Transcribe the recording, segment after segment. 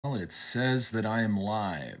Well, it says that I am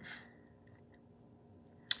live.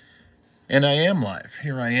 And I am live.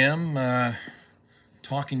 Here I am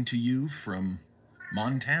talking to you from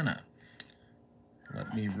Montana.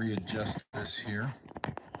 Let me readjust this here.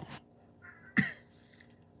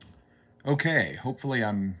 Okay, hopefully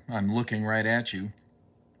I'm looking right at you.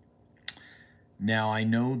 Now I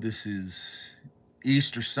know this is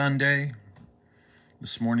Easter Sunday.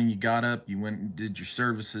 This morning you got up, you went and did your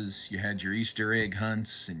services, you had your Easter egg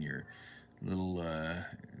hunts and your little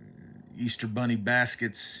Easter bunny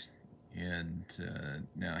baskets. And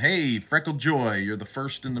now, hey, Freckled Joy, you're the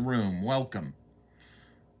first in the room. Welcome.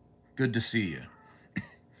 Good to see you.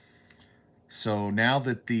 So now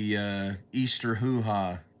that the Easter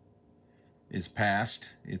hoo-ha is past,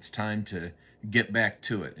 it's time to get back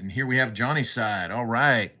to it. And here we have Johnny Side. All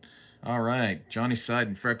right. All right. Johnny Side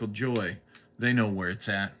and Freckled Joy. They know where it's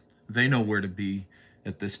at. They know where to be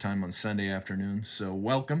at this time on Sunday afternoon. So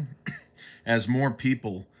welcome. As more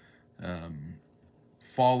people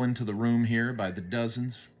fall into the room here by the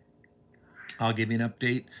dozens, I'll give you an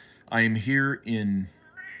update. I am here in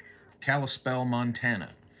Kalispell,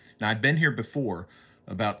 Montana. Now, I've been here before.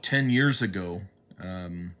 About 10 years ago,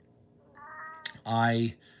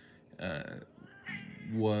 I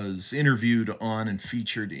was interviewed on and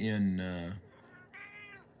featured in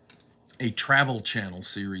a travel channel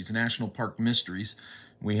series, National Park Mysteries.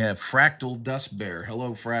 We have Fractal Dust Bear.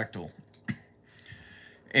 Hello, Fractal.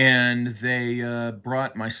 And they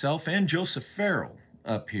brought myself and Joseph Farrell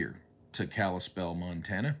up here to Kalispell,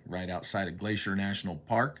 Montana, right outside of Glacier National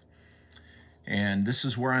Park. And this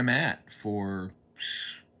is where I'm at for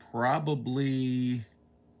probably,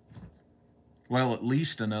 well, at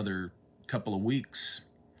least another couple of weeks.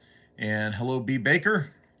 And hello, B.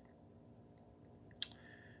 Baker.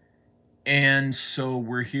 And so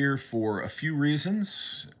we're here for a few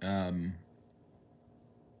reasons.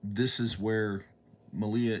 This is where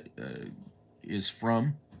Malia is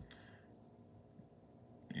from.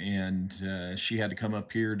 And she had to come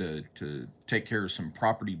up here to take care of some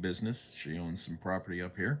property business. She owns some property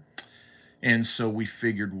up here. And so we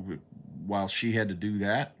figured while she had to do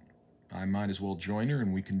that, I might as well join her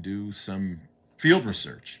and we can do some field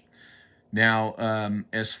research. Now,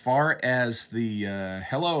 as far as the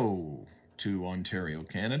hello to Ontario,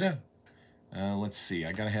 Canada, let's see.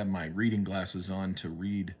 I got to have my reading glasses on to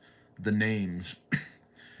read the names.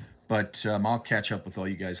 But I'll catch up with all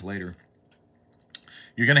you guys later.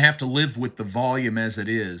 You're going to have to live with the volume as it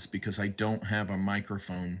is because I don't have a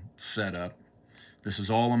microphone set up. This is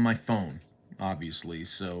all on my phone, obviously.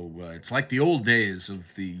 So it's like the old days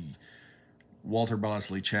of the Walter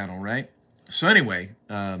Bosley channel, right? So anyway,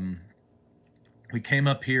 we came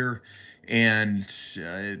up here and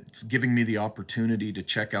it's giving me the opportunity to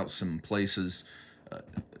check out some places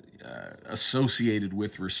associated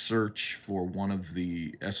with research for one of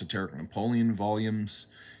the Esoteric Napoleon volumes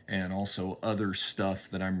and also other stuff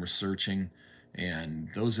that I'm researching. And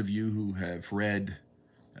those of you who have read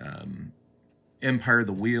Empire of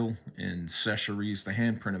the Wheel and Sechery's The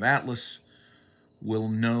Handprint of Atlas will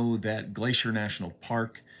know that Glacier National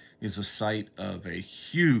Park is a site of a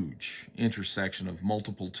huge intersection of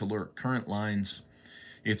multiple telluric current lines.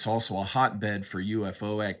 It's also a hotbed for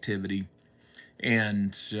UFO activity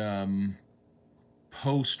and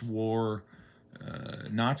post-war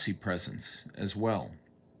Nazi presence as well.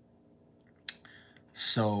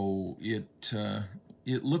 So it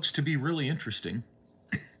looks to be really interesting.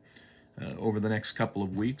 Over the next couple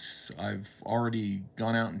of weeks, I've already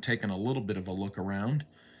gone out and taken a little bit of a look around.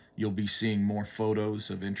 You'll be seeing more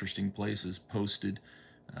photos of interesting places posted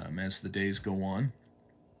as the days go on.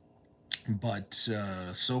 But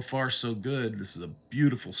so far, so good. This is a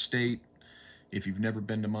beautiful state. If you've never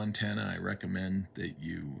been to Montana, I recommend that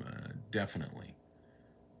you definitely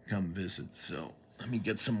come visit. So let me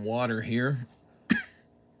get some water here.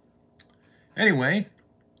 Anyway,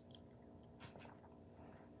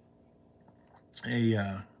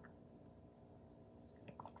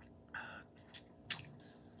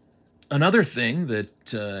 another thing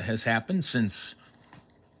that has happened since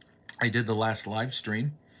I did the last live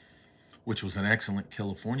stream, which was an excellent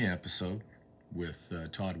California episode with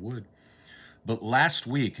Todd Wood. But last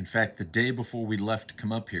week, in fact, the day before we left to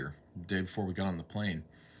come up here, the day before we got on the plane,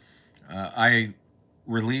 I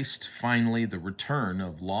released finally the return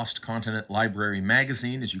of Lost Continent Library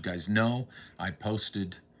magazine. As you guys know, I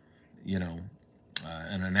posted,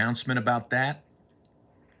 an announcement about that.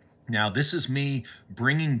 Now, this is me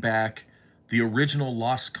bringing back the original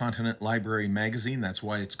Lost Continent Library magazine. That's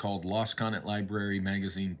why it's called Lost Continent Library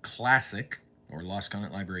Magazine Classic, or Lost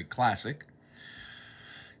Continent Library Classic.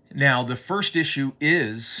 Now, the first issue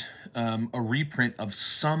is a reprint of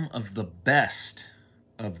some of the best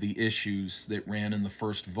of the issues that ran in the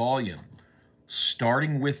first volume.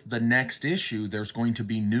 Starting with the next issue, there's going to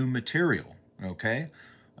be new material, okay?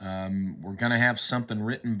 We're going to have something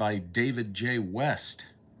written by David J. West,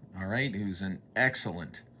 all right, who's an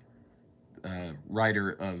excellent writer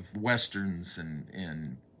of westerns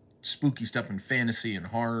and spooky stuff and fantasy and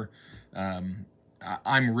horror.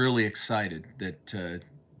 I'm really excited that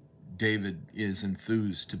David is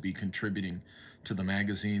enthused to be contributing to the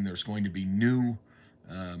magazine. There's going to be new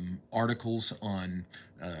articles on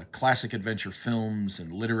classic adventure films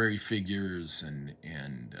and literary figures and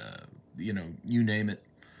you know, you name it.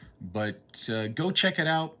 But go check it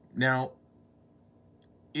out. Now,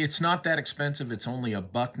 it's not that expensive. It's only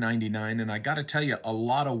 $1.99, and I got to tell you, a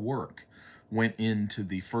lot of work went into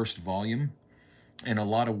the first volume, and a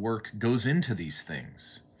lot of work goes into these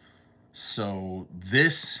things. So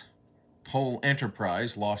this whole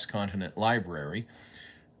enterprise, Lost Continent Library,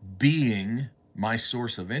 being my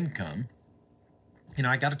source of income, you know,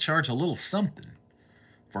 I got to charge a little something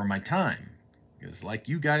for my time. Because like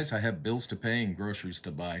you guys, I have bills to pay and groceries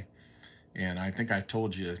to buy. And I think I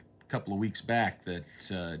told you a couple of weeks back that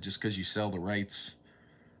just because you sell the rights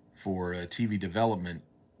for TV development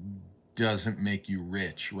doesn't make you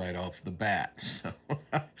rich right off the bat. So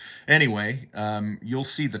anyway, you'll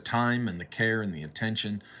see the time and the care and the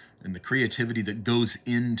attention and the creativity that goes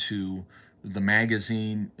into the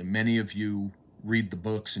magazine. Many of you read the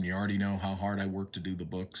books and you already know how hard I work to do the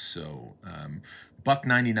books. So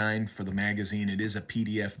 $1.99 for the magazine. It is a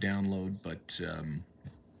PDF download, but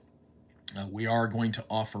we are going to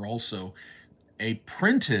offer also a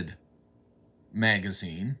printed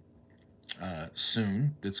magazine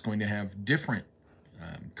soon that's going to have different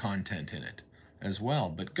content in it as well.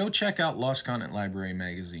 But go check out Lost Continent Library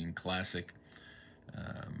Magazine Classic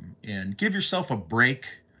and give yourself a break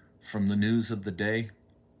from the news of the day.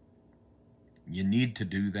 You need to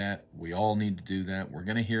do that. We all need to do that. We're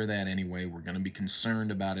going to hear that anyway. We're going to be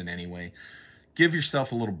concerned about it anyway. Give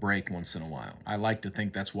yourself a little break once in a while. I like to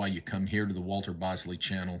think that's why you come here to the Walter Bosley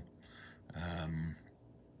channel,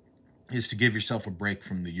 is to give yourself a break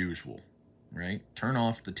from the usual, right? Turn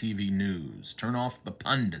off the TV news. Turn off the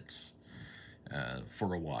pundits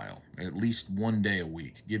for a while, at least one day a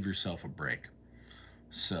week. Give yourself a break.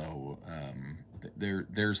 So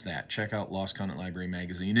there's that. Check out Lost Continent Library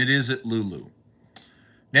Magazine. It is at Lulu.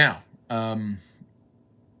 Now,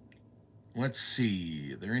 let's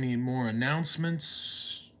see. Are there any more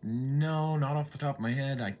announcements? No, not off the top of my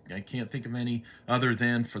head. I can't think of any other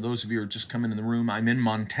than, for those of you who are just coming in the room, I'm in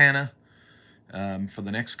Montana for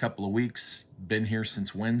the next couple of weeks. Been here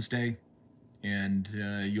since Wednesday, and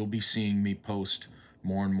you'll be seeing me post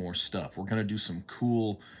more and more stuff. We're going to do some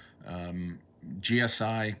cool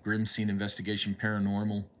GSI, Grim Scene Investigation,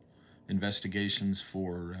 paranormal investigations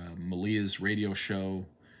for Malia's radio show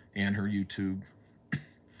and her YouTube.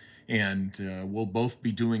 And we'll both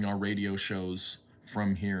be doing our radio shows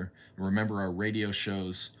from here. Remember, our radio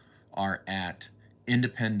shows are at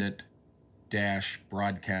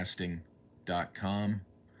independent-broadcasting.com.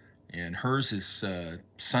 And hers is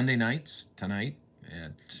Sunday nights, tonight,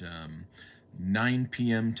 at 9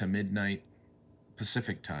 p.m. to midnight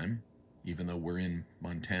Pacific time, even though we're in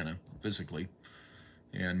Montana physically.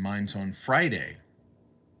 And mine's on Friday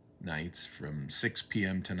nights from 6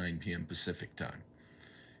 p.m. to 9 p.m. Pacific time.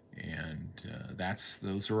 And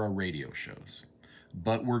those are our radio shows.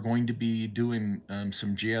 But we're going to be doing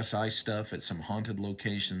some GSI stuff at some haunted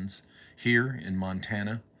locations here in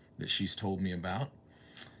Montana that she's told me about,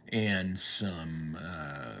 and some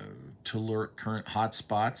to alert current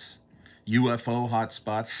hotspots, UFO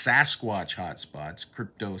hotspots, Sasquatch hotspots,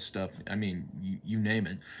 crypto stuff. I mean, you name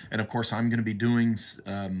it. And of course, I'm going to be doing,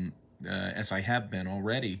 as I have been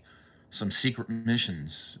already, some secret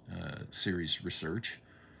missions series research.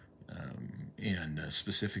 And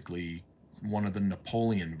specifically, one of the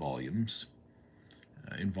Napoleon volumes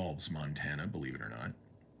involves Montana, believe it or not.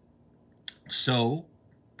 So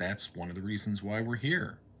that's one of the reasons why we're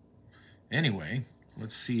here. Anyway,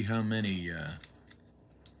 let's see how many.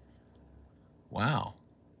 Wow.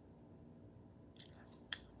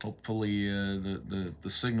 Hopefully the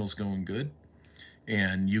signal's going good,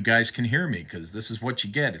 and you guys can hear me, because this is what you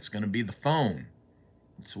get. It's going to be the phone.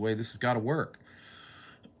 It's the way this has got to work.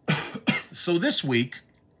 So this week,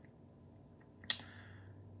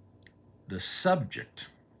 the subject,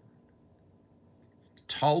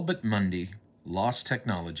 Talbot Mundy, Lost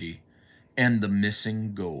Technology, and the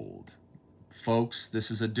Missing Gold. Folks, this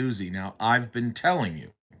is a doozy. Now, I've been telling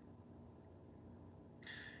you,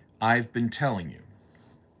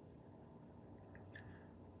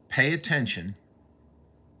 pay attention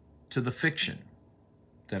to the fiction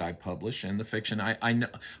that I publish and the fiction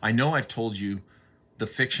I know I've told you the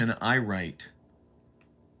fiction I write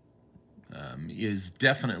is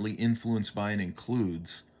definitely influenced by and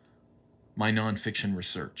includes my nonfiction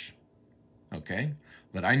research. Okay,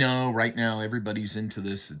 but I know right now everybody's into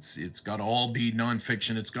this. It's got to all be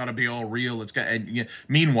nonfiction. It's got to be all real. It's got. And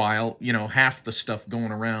meanwhile, half the stuff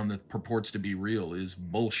going around that purports to be real is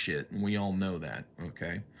bullshit, and we all know that.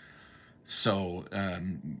 Okay, so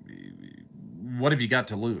what have you got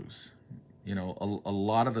to lose? A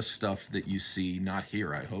lot of the stuff that you see, not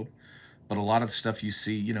here, I hope, but a lot of the stuff you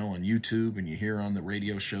see, on YouTube and you hear on the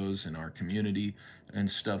radio shows in our community and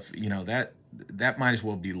stuff, that might as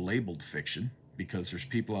well be labeled fiction because there's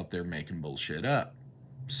people out there making bullshit up.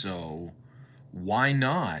 So why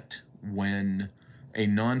not, when a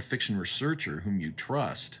nonfiction researcher whom you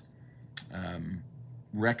trust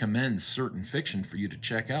recommends certain fiction for you to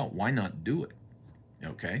check out, why not do it?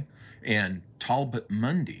 Okay? And Talbot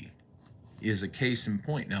Mundy is a case in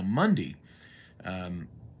point. Now, Mundy,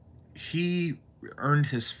 he earned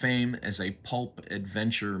his fame as a pulp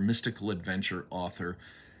adventure, mystical adventure author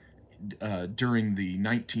during the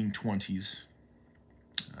 1920s.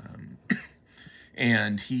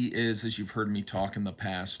 And he is, as you've heard me talk in the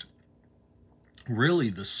past, really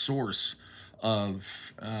the source of,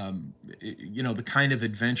 the kind of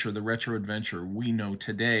adventure, the retro adventure we know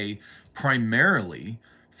today, primarily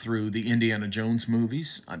through the Indiana Jones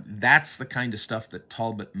movies. That's the kind of stuff that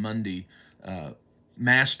Talbot Mundy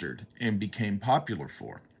mastered and became popular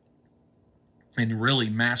for, and really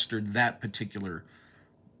mastered that particular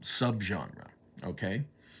subgenre. Okay,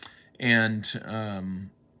 and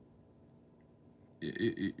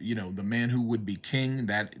The Man Who Would Be King,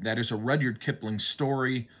 that is a Rudyard Kipling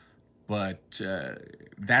story, but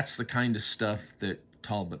that's the kind of stuff that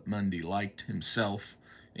Talbot Mundy liked himself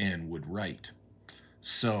and would write.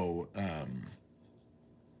 So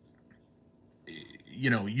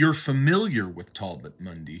you're familiar with Talbot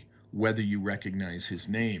Mundy, whether you recognize his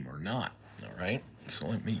name or not. All right, so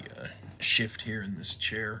let me shift here in this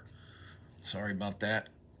chair. Sorry about that.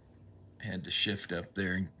 Had to shift up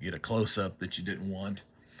there and get a close-up that you didn't want.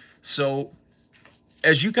 So,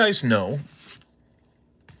 as you guys know,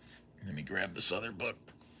 let me grab this other book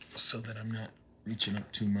so that I'm not reaching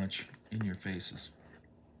up too much in your faces.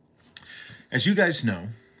 As you guys know,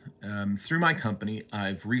 through my company,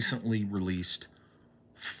 I've recently released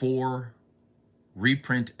 4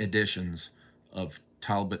 reprint editions of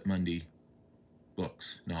Talbot Mundy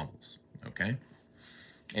books, novels, okay?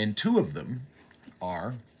 And 2 of them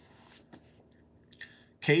are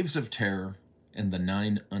Caves of Terror and The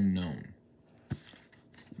Nine Unknown.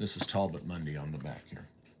 This is Talbot Mundy on the back here.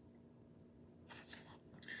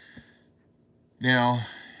 Now,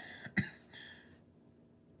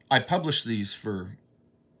 I published these for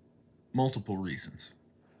multiple reasons.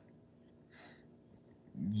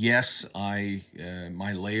 Yes, my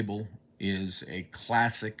label is a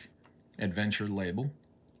classic adventure label,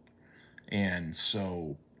 and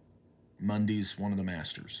so Mundy's one of the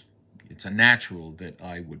masters. It's a natural that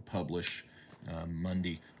I would publish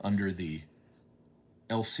Mundy under the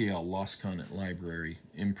LCL, Lost Continent Library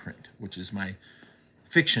imprint, which is my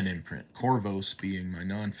fiction imprint, Corvos being my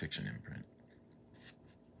nonfiction imprint.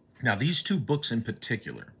 Now, these 2 books in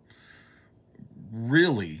particular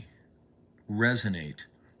really resonate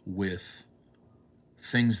with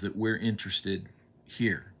things that we're interested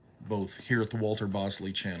here, both here at the Walter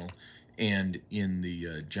Bosley channel and in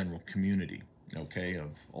the general community, okay, of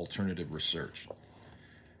alternative research.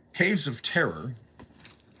 Caves of Terror,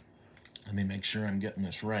 let me make sure I'm getting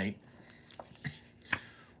this right,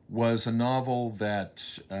 was a novel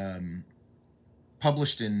that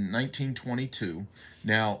published in 1922.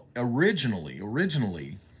 Now,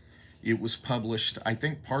 originally, it was published, I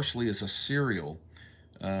think, partially as a serial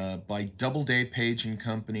by Doubleday, Page and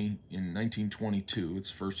Company in 1922,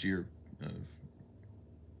 its first year of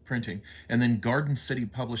printing, and then Garden City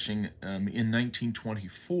Publishing in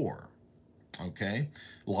 1924. Okay,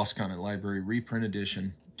 Lost Continent Library reprint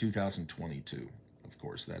edition, 2022. Of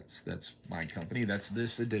course, that's my company. That's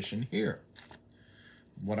this edition here,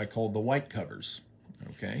 what I call the white covers.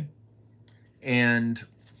 Okay, and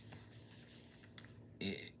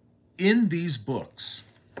in these books,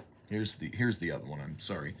 here's the other one. I'm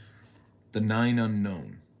sorry, The Nine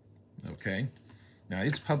Unknown. Okay, now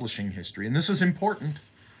it's publishing history, and this is important.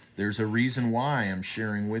 There's a reason why I'm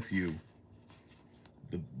sharing with you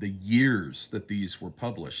the years that these were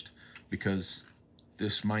published, because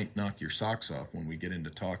this might knock your socks off when we get into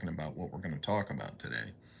talking about what we're going to talk about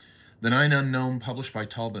today. The Nine Unknown, published by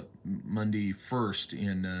Talbot Mundy first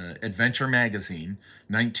in Adventure Magazine,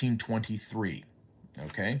 1923.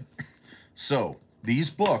 Okay? So, these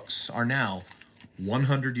books are now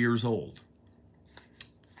 100 years old.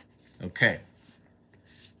 Okay.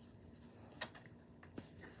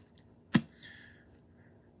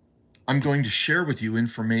 I'm going to share with you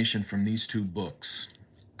information from these two books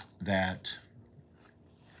that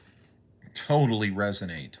totally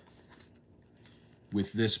resonate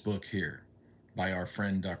with this book here by our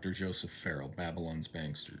friend Dr. Joseph Farrell, Babylon's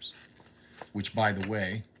Banksters, which, by the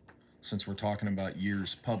way, since we're talking about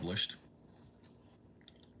years published,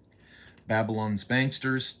 Babylon's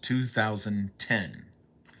Banksters, 2010.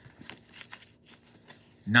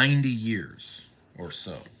 90 years or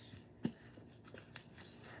so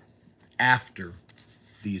after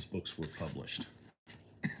these books were published.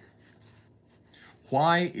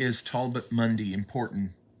 Why is Talbot Mundy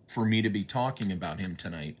important for me to be talking about him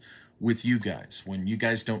tonight with you guys when you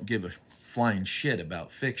guys don't give a flying shit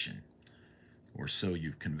about fiction? Or so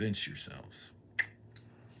you've convinced yourselves.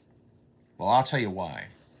 Well, I'll tell you why.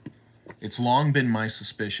 It's long been my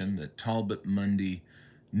suspicion that Talbot Mundy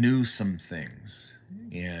knew some things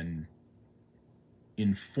and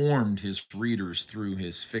informed his readers through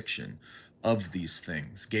his fiction of these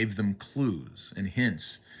things, gave them clues and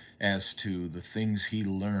hints as to the things he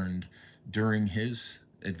learned during his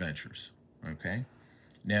adventures. Okay?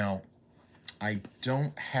 Now, I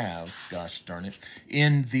don't have, gosh darn it,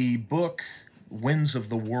 in the book Winds of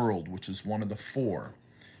the World, which is one of the four.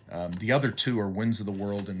 The other two are Winds of the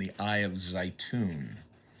World and the Eye of Zaytun.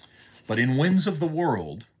 But in Winds of the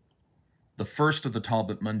World, the first of the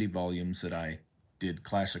Talbot Mundy volumes that I did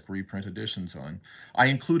classic reprint editions on, I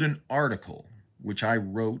include an article which I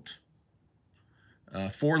wrote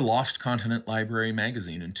for Lost Continent Library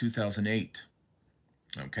magazine in 2008.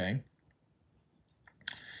 Okay?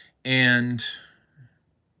 And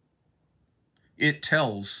it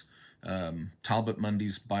tells Talbot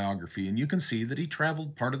Mundy's biography, and you can see that he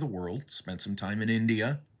traveled part of the world, spent some time in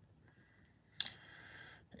India,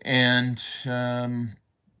 and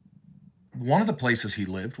one of the places he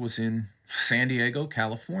lived was in San Diego,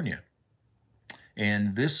 California.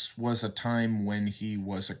 And this was a time when he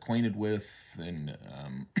was acquainted with and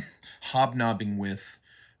hobnobbing with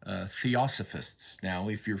theosophists. Now,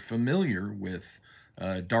 if you're familiar with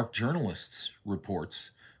dark journalists' reports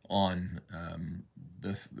on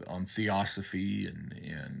on theosophy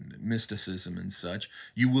and mysticism and such,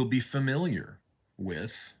 you will be familiar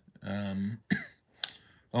with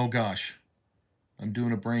oh gosh, I'm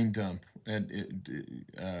doing a brain dump.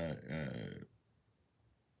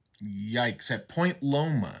 Yikes! At Point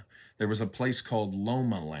Loma, there was a place called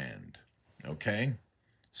Loma Land. Okay,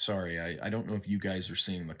 sorry, I don't know if you guys are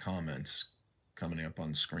seeing the comments coming up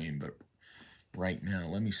on screen, but right now,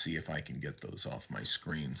 let me see if I can get those off my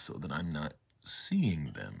screen so that I'm not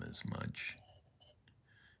seeing them as much.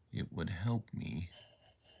 It would help me.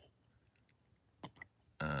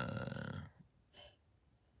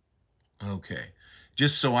 Okay,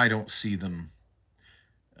 just so I don't see them.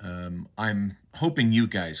 I'm hoping you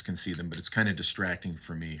guys can see them, but it's kind of distracting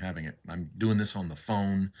for me having it. I'm doing this on the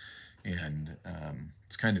phone, and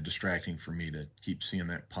it's kind of distracting for me to keep seeing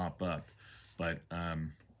that pop up. But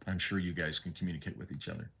I'm sure you guys can communicate with each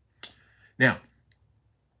other. Now,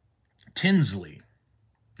 Tinsley,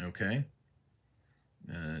 okay?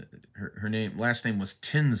 Her last name was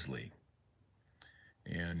Tinsley,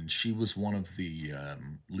 and she was one of the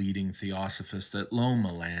leading theosophists at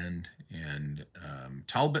Loma Land. And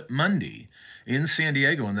Talbot Mundy in San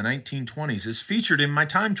Diego in the 1920s is featured in my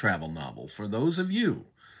time travel novel. For those of you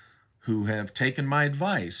who have taken my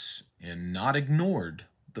advice and not ignored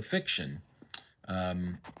the fiction,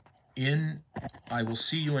 in I Will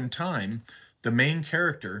See You in Time, the main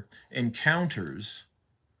character encounters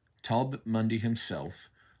Talbot Mundy himself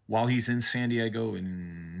while he's in San Diego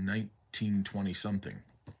in 1920 something,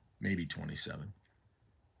 maybe 27.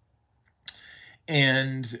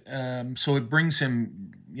 And so it brings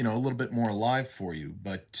him, a little bit more alive for you.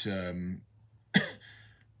 But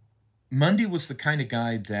Mundy was the kind of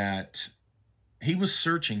guy that he was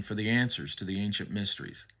searching for the answers to the ancient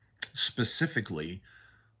mysteries, specifically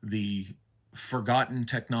the forgotten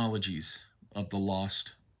technologies of the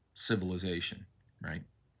lost civilization, right?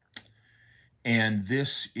 And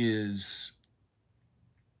this is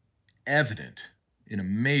evident in a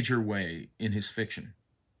major way in his fiction.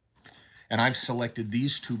 And I've selected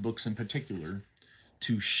these two books in particular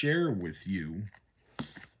to share with you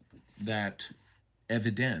that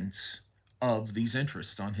evidence of these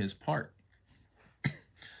interests on his part.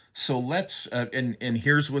 So let's, and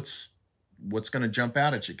here's what's going to jump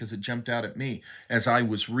out at you, because it jumped out at me as I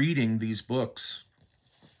was reading these books,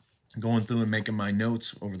 going through and making my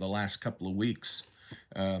notes over the last couple of weeks.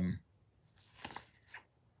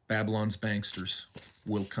 Babylon's Banksters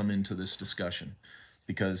will come into this discussion,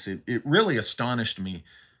 because it really astonished me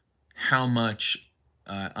how much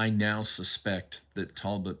I now suspect that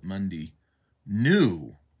Talbot Mundy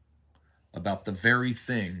knew about the very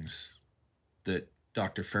things that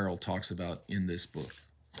Dr. Farrell talks about in this book.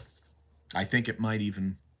 I think it might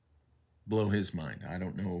even blow his mind. I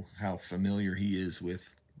don't know how familiar he is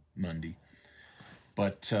with Mundy.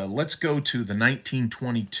 But let's go to the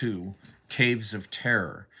 1922 Caves of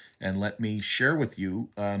Terror, and let me share with you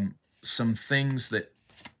some things that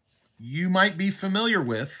you might be familiar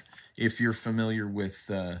with if you're familiar with,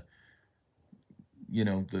 you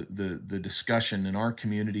know, the discussion in our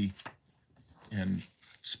community, and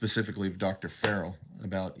specifically of Dr. Farrell,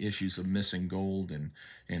 about issues of missing gold and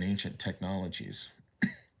ancient technologies.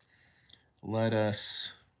 Let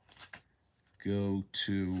us go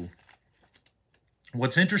to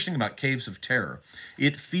what's interesting about Caves of Terror.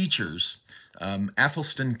 It features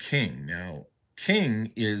Athelstan King. Now,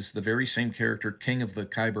 King is the very same character, King of the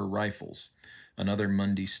Khyber Rifles, another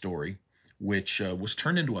Mundy story, which was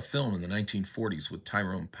turned into a film in the 1940s with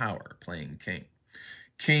Tyrone Power playing King.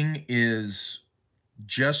 King is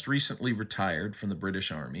just recently retired from the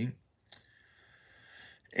British Army,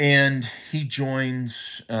 and he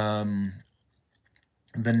joins the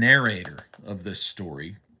narrator of this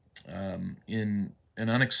story in an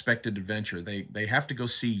unexpected adventure. They have to go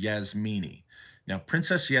see Yasmini. Now,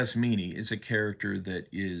 Princess Yasmini is a character that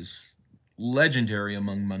is legendary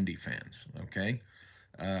among Mundy fans, okay?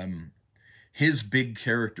 His big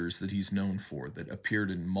characters that he's known for that appeared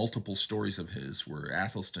in multiple stories of his were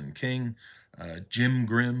Athelstan King, Jim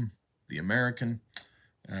Grimm, the American,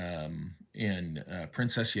 and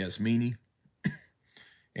Princess Yasmini.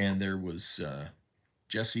 And there was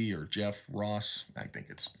Jesse or Jeff Ross, I think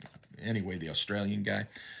it's, anyway, the Australian guy.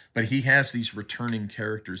 But he has these returning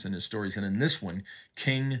characters in his stories. And in this one,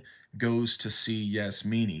 King goes to see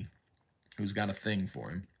Yasmini, who's got a thing for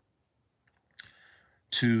him,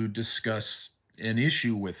 to discuss an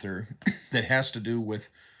issue with her that has to do with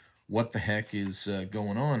what the heck is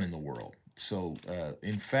going on in the world. So,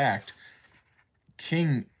 in fact,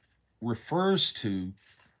 King refers to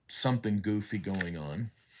something goofy going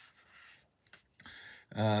on.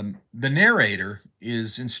 The narrator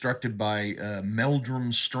is instructed by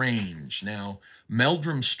Meldrum Strange. Now,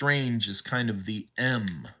 Meldrum Strange is kind of the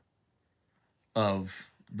M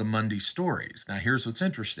of the Mundy stories. Now, here's what's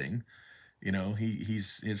interesting. You know,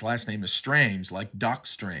 his last name is Strange, like Doc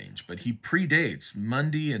Strange, but he predates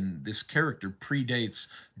Mundy, and this character predates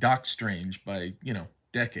Doc Strange by, you know,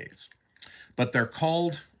 decades. But they're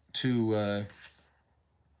called to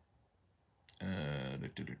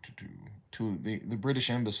the British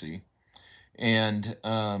Embassy, and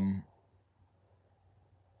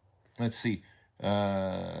let's see,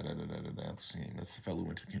 that's the fellow who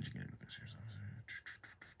went to the kitchen.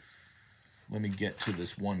 Let me get to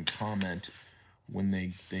this one comment when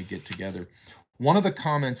they get together. One of the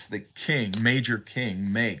comments that King, Major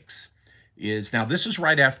King, makes is, now this is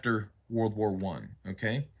right after World War I,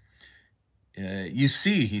 okay? You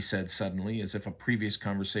see, he said suddenly, as if a previous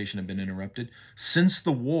conversation had been interrupted, since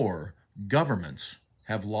the war, governments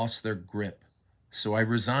have lost their grip, so I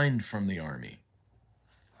resigned from the army.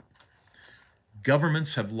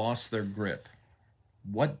 Governments have lost their grip.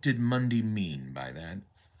 What did Mundy mean by that?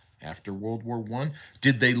 After World War I,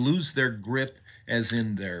 did they lose their grip as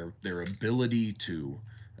in their ability to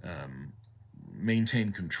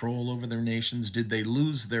maintain control over their nations? Did they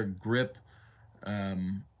lose their grip,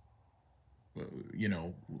 you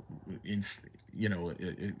know, in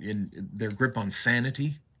their grip on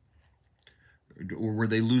sanity? Or were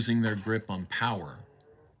they losing their grip on power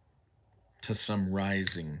to some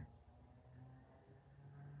rising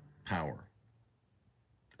power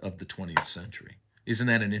of the 20th century? Isn't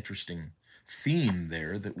that an interesting theme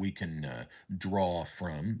there that we can draw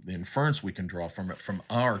from, the inference we can draw from it from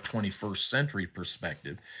our 21st century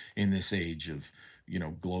perspective in this age of, you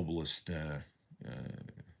know, globalist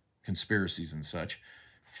conspiracies and such,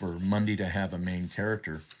 for Mundy to have a main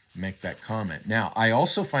character make that comment. Now, I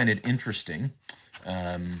also find it interesting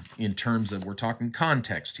in terms of, we're talking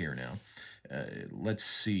context here now. Let's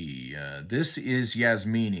see. This is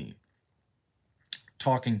Yasmini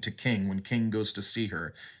talking to King when King goes to see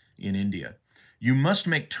her in India. You must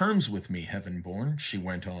make terms with me, Heaven-born, she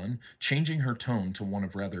went on, changing her tone to one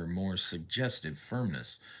of rather more suggestive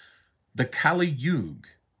firmness. The Kali Yuga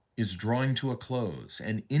is drawing to a close,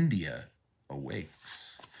 and India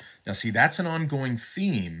awakes. Now, see, that's an ongoing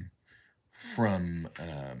theme from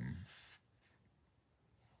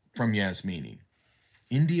Yasmini.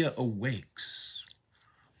 India awakes.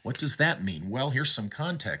 What does that mean? Well, here's some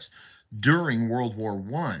context. During World War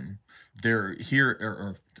One, they're here,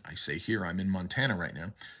 or I say here, I'm in Montana right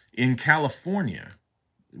now. In California,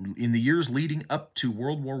 in the years leading up to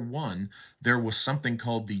World War One, there was something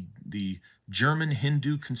called the German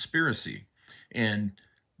Hindu conspiracy, and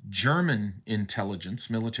German intelligence,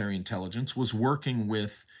 military intelligence, was working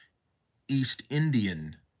with East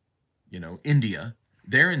Indian, India,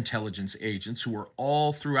 their intelligence agents who were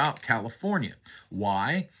all throughout California.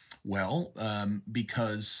 Why? Well,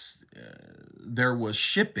 because there was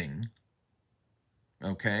shipping,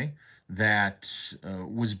 okay, that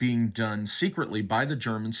was being done secretly by the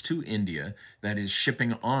Germans to India, that is,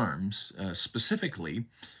 shipping arms. Specifically,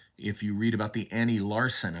 if you read about the Annie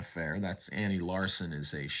Larsen affair, that's Annie Larsen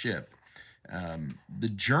is a ship. The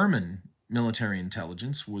German military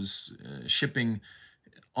intelligence was shipping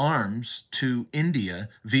arms to India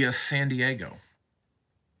via San Diego.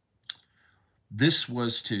 This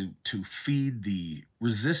was to feed the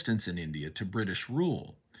resistance in India to British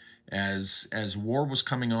rule. As war was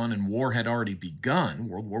coming on, and war had already begun,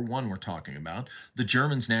 World War One we're talking about, the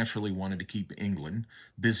Germans naturally wanted to keep England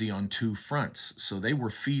busy on two fronts. So they were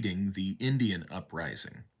feeding the Indian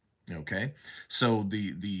uprising. Okay, so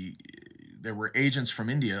there were agents from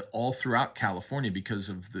India all throughout California because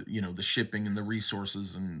of the shipping and the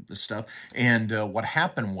resources and the stuff. And what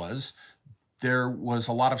happened was there was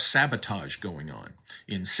a lot of sabotage going on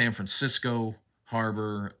in San Francisco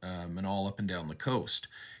harbor, and all up and down the coast.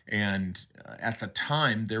 And at the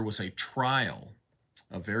time, there was a trial,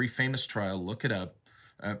 a very famous trial, look it up,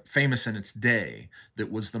 famous in its day,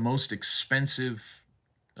 that was the most expensive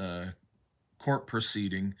uh, court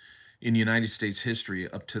proceeding in United States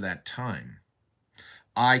history up to that time.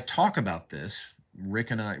 I talk about this, Rick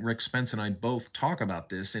Spence and I both talk about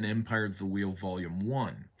this in Empire of the Wheel Volume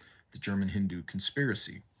 1, the German Hindu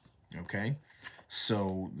conspiracy. Okay?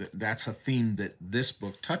 So that's a theme that this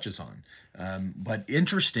book touches on. But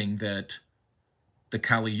interesting that the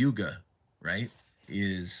Kali Yuga, right,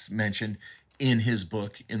 is mentioned in his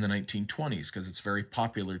book in the 1920s, because it's very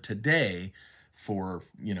popular today for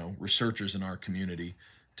researchers in our community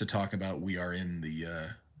to talk about we are in the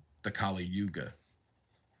Kali Yuga.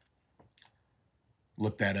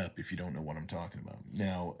 Look that up if you don't know what I'm talking about.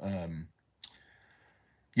 Now,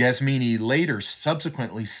 Yasmini later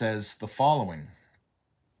subsequently says the following.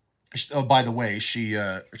 Oh, by the way, she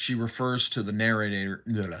refers to the narrator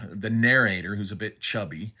who's a bit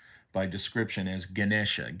chubby by description as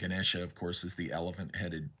Ganesha. Ganesha, of course, is the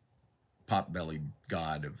elephant-headed, pot-bellied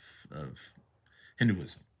god of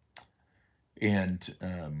Hinduism. And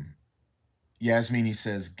Yasmini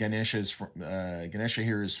says Ganesha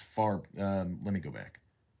here is far. Let me go back.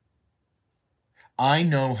 I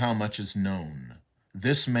know how much is known.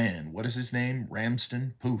 This man, what is his name?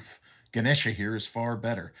 Ramsden? Poof. Ganesha here is far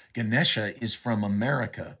better. Ganesha is from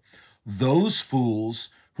America. Those fools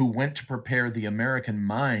who went to prepare the American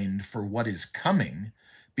mind for what is coming,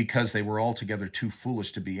 because they were altogether too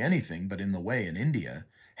foolish to be anything but in the way in India,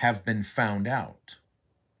 have been found out.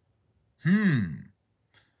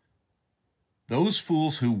 Those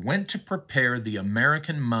fools who went to prepare the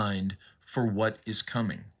American mind for what is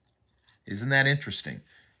coming. Isn't that interesting?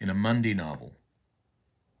 In a Mundy novel.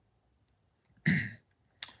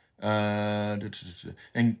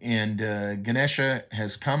 Ganesha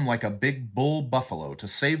has come like a big bull buffalo to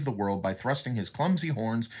save the world by thrusting his clumsy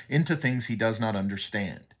horns into things he does not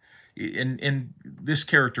understand. And this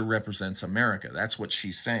character represents America. That's what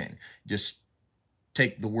she's saying. Just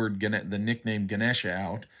take the nickname Ganesha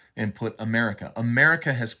out and put America.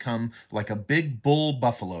 America has come like a big bull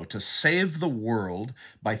buffalo to save the world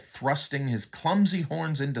by thrusting his clumsy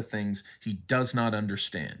horns into things he does not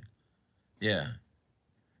understand. Yeah.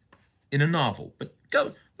 In a novel. But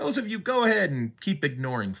those of you, go ahead and keep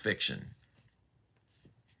ignoring fiction.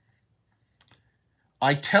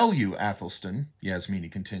 I tell you, Athelstan, Yasmini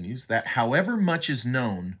continues, that however much is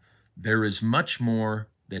known, there is much more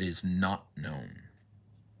that is not known.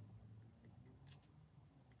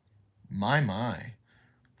 My.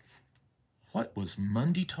 What was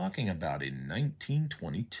Mundy talking about in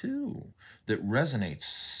 1922 that resonates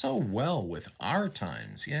so well with our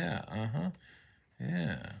times? Yeah,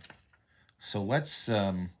 yeah. So let's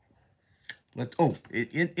in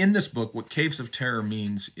this book, what Caves of Terror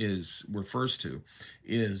refers to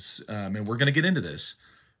is, and we're going to get into this,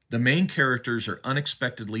 the main characters are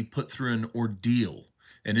unexpectedly put through an ordeal.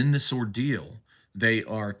 And in this ordeal, they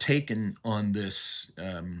are taken on this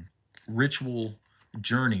ritual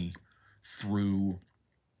journey through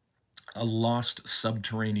a lost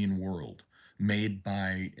subterranean world made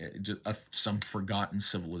by some forgotten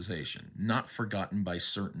civilization, not forgotten by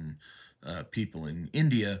certain people in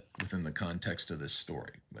India within the context of this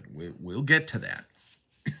story. But we'll get to that.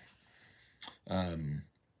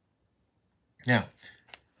 Now,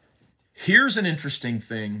 here's an interesting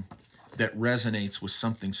thing that resonates with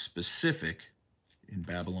something specific in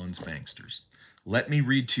Babylon's Banksters. Let me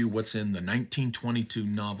read to you what's in the 1922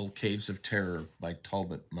 novel Caves of Terror by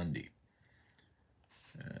Talbot Mundy.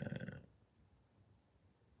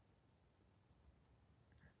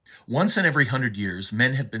 Once in every 100 years,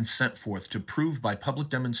 men have been sent forth to prove by public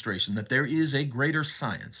demonstration that there is a greater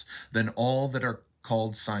science than all that are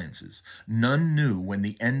called sciences. None knew when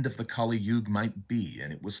the end of the Kali Yuga might be,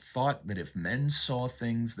 and it was thought that if men saw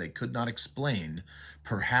things they could not explain,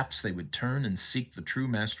 perhaps they would turn and seek the true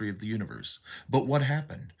mastery of the universe. But what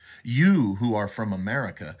happened? You who are from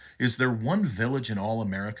America, is there one village in all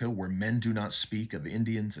America where men do not speak of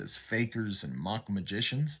Indians as fakers and mock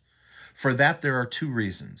magicians? For that there are two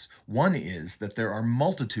reasons. One is that there are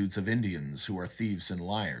multitudes of Indians who are thieves and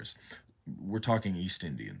liars. We're talking East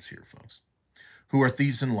Indians here, folks. Who are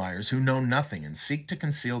thieves and liars, who know nothing and seek to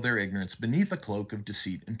conceal their ignorance beneath a cloak of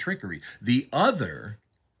deceit and trickery. The other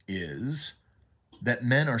is that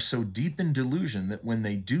men are so deep in delusion that when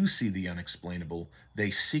they do see the unexplainable,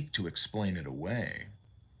 they seek to explain it away.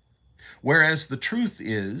 Whereas the truth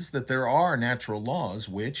is that there are natural laws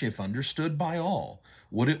which, if understood by all,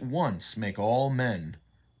 would at once make all men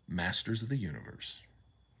masters of the universe.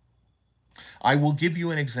 I will give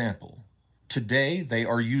you an example. Today, they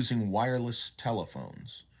are using wireless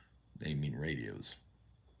telephones, they mean radios,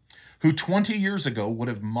 who 20 years ago would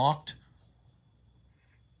have mocked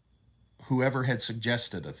whoever had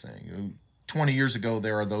suggested a thing. 20 years ago,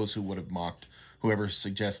 there are those who would have mocked whoever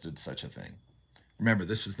suggested such a thing. Remember,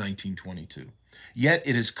 this is 1922. Yet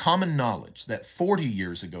it is common knowledge that 40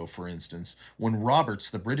 years ago, for instance, when Roberts,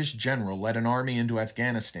 the British general, led an army into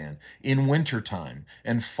Afghanistan in wintertime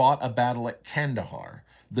and fought a battle at Kandahar,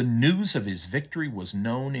 the news of his victory was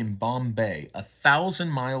known in Bombay, 1,000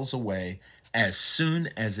 miles away, as soon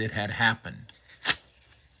as it had happened.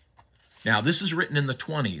 Now, this is written in the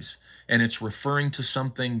 20s, and it's referring to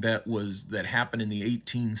something that happened in the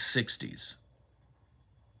 1860s.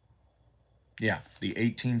 Yeah, the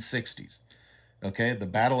 1860s. Okay, the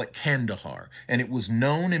battle at Kandahar. And it was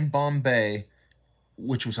known in Bombay,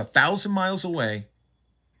 which was 1,000 miles away,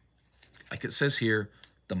 like it says here,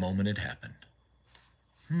 the moment it happened.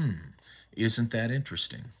 Isn't that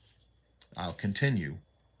interesting? I'll continue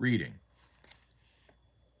reading.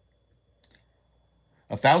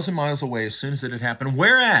 1,000 miles away as soon as it had happened,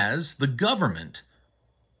 whereas the government,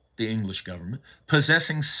 the English government,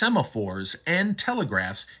 possessing semaphores and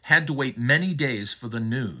telegraphs, had to wait many days for the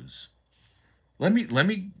news. Let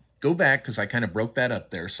me go back because I kind of broke that up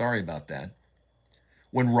there. Sorry about that.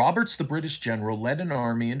 When Roberts, the British general, led an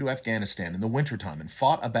army into Afghanistan in the wintertime and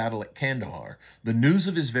fought a battle at Kandahar, the news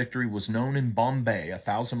of his victory was known in Bombay,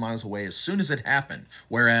 1,000 miles away, as soon as it happened,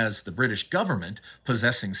 whereas the British government,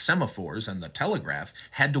 possessing semaphores and the telegraph,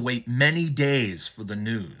 had to wait many days for the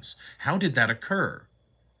news. How did that occur?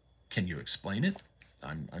 Can you explain it?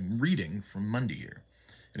 I'm reading from Mundy here.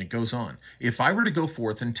 And it goes on. If I were to go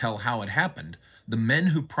forth and tell how it happened, the men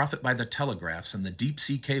who profit by the telegraphs and the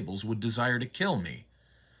deep-sea cables would desire to kill me.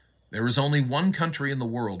 There is only one country in the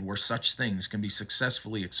world where such things can be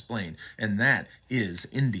successfully explained, and that is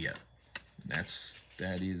India. That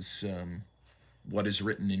is what is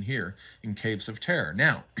written in here in Caves of Terror.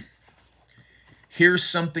 Now, here's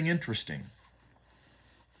something interesting.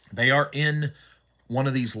 They are in one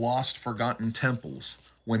of these lost, forgotten temples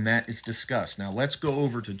when that is discussed. Now, let's go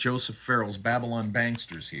over to Joseph Farrell's Babylon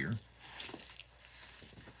Banksters here.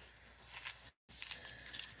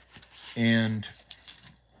 And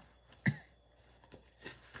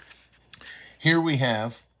here we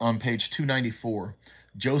have, on page 294,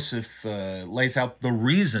 Joseph lays out the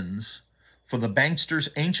reasons for the Banksters'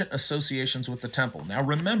 ancient associations with the temple. Now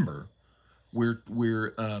remember,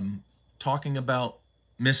 we're talking about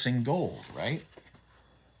missing gold, right?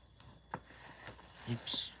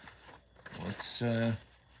 Oops.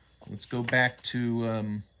 Let's go back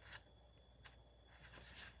to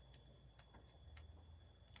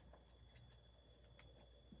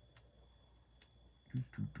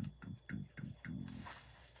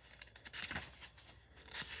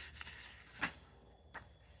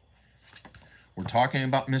we're talking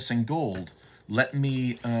about missing gold. Let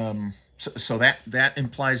me so that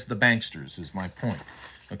implies the Banksters is my point.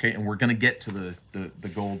 Okay, and we're going to get to the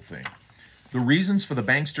gold thing. The reasons for the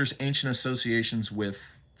Banksters' ancient associations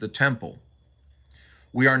with the temple.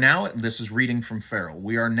 We are now, this is reading from Farrell,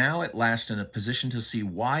 we are now at last in a position to see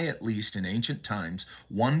why, at least in ancient times,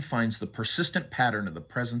 one finds the persistent pattern of the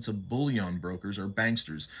presence of bullion brokers or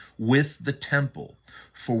banksters with the temple.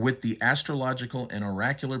 For with the astrological and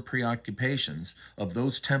oracular preoccupations of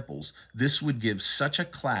those temples, this would give such a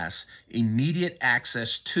class immediate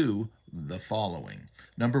access to the following.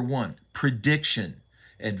 Number one, prediction,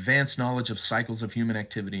 advanced knowledge of cycles of human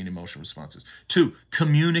activity and emotional responses. Two,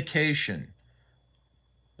 communication.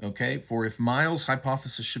 Okay, for if Miles'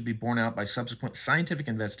 hypothesis should be borne out by subsequent scientific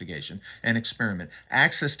investigation and experiment,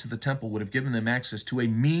 access to the temple would have given them access to a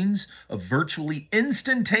means of virtually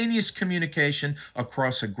instantaneous communication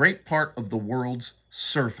across a great part of the world's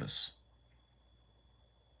surface.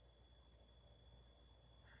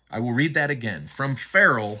 I will read that again. From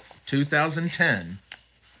Farrell, 2010,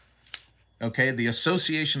 okay, the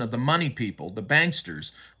association of the money people, the banksters,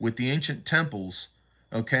 with the ancient temples,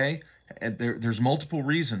 okay, there's multiple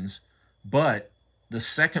reasons, but the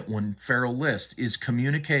second one Farrell lists is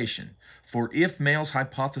communication. For if Mayle's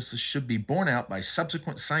hypothesis should be borne out by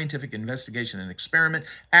subsequent scientific investigation and experiment,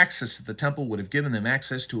 access to the temple would have given them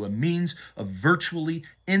access to a means of virtually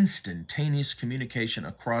instantaneous communication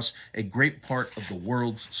across a great part of the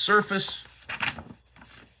world's surface.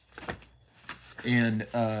 And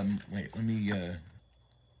wait, let me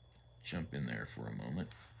jump in there for a moment.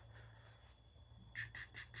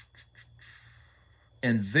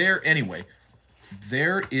 And there, anyway,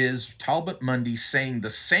 there is Talbot Mundy saying the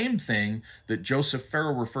same thing that Joseph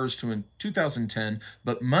Farrell refers to in 2010,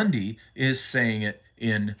 but Mundy is saying it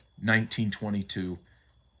in 1922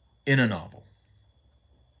 in a novel,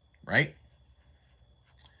 right?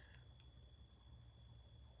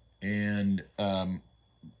 And now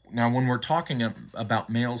when we're talking about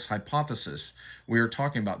Mayle's hypothesis, we are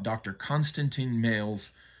talking about Dr. Constantine Mayle's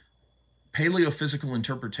paleophysical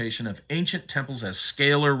interpretation of ancient temples as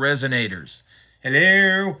scalar resonators.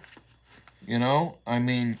 Hello? You know, I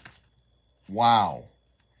mean, wow.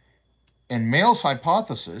 And Mayle's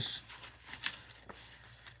hypothesis,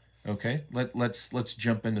 okay, let's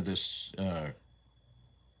jump into this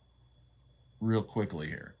real quickly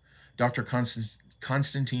here. Dr.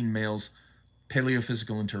 Constantine Mayle's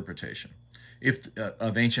paleophysical interpretation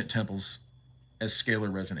of ancient temples as scalar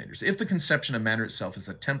resonators. If the conception of matter itself is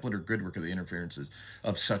the template or gridwork of the interferences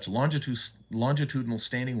of such longitudinal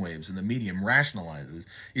standing waves in the medium rationalizes,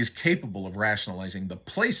 is capable of rationalizing the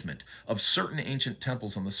placement of certain ancient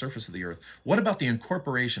temples on the surface of the earth, what about the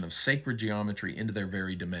incorporation of sacred geometry into their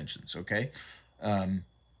very dimensions, okay?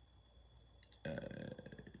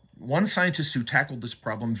 One scientist who tackled this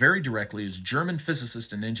problem very directly is German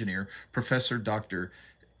physicist and engineer, Professor Dr.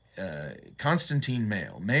 Constantine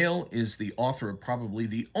Mayle. Mayle is the author of probably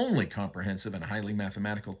the only comprehensive and highly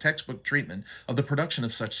mathematical textbook treatment of the production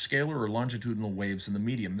of such scalar or longitudinal waves in the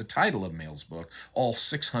medium. The title of Mayle's book, all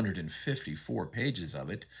 654 pages of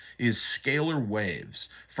it, is Scalar Waves,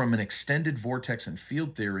 from an extended vortex and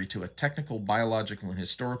field theory to a technical, biological, and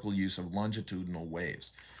historical use of longitudinal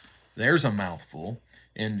waves. There's a mouthful.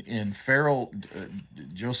 And Farrell,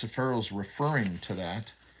 Joseph Farrell's referring to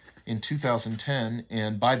that in 2010.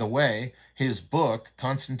 And by the way, his book,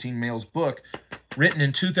 Constantine Mayle's book, written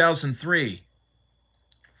in 2003,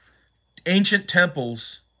 Ancient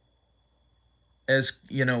Temples as,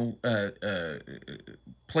 you know,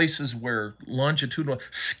 places where longitudinal,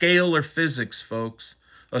 scalar physics, folks,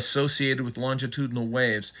 associated with longitudinal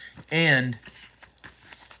waves. And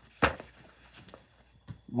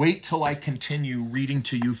wait till I continue reading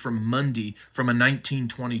to you from Mundy from a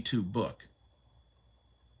 1922 book.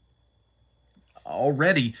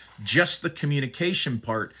 Already, just the communication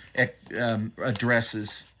part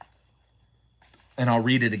addresses, and I'll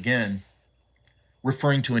read it again,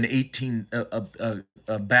 referring to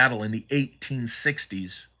a battle in the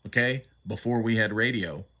 1860s, okay, before we had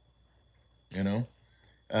radio, you know.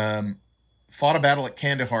 Fought a battle at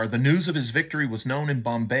Kandahar. The news of his victory was known in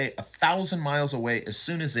Bombay 1,000 miles away as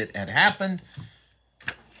soon as it had happened.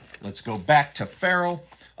 Let's go back to Farrell.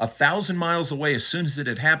 1,000 miles away as soon as it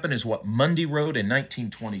had happened is what Mundy wrote in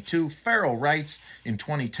 1922. Farrell writes in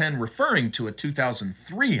 2010, referring to a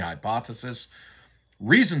 2003 hypothesis,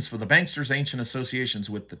 reasons for the Banksters' ancient associations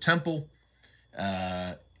with the temple.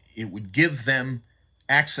 It would give them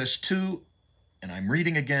access to, and I'm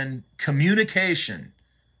reading again, communication.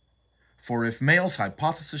 For if Mayle's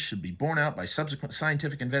hypothesis should be borne out by subsequent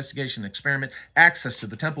scientific investigation and experiment, access to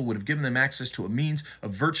the temple would have given them access to a means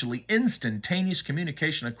of virtually instantaneous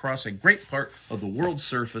communication across a great part of the world's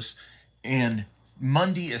surface. And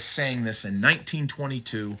Mundy is saying this in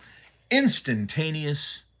 1922,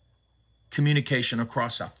 instantaneous communication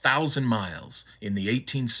across 1,000 miles in the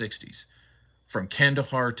 1860s. from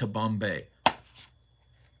Kandahar to Bombay.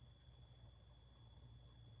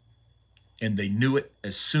 And they knew it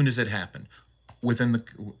as soon as it happened. Within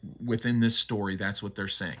this story, that's what they're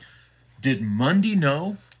saying. Did Mundy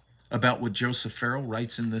know about what Joseph Farrell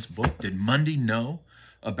writes in this book? Did Mundy know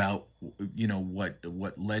about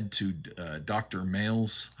what led to Dr.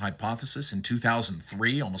 Mayle's hypothesis in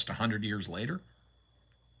 2003, almost 100 years later?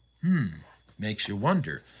 Makes you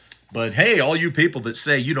wonder. But hey, all you people that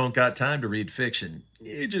say you don't got time to read fiction,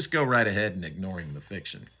 you just go right ahead and ignoring the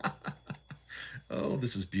fiction. Oh,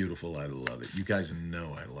 this is beautiful. I love it. You guys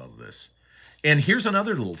know I love this. And here's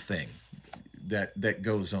another little thing that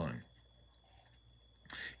goes on.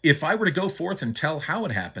 If I were to go forth and tell how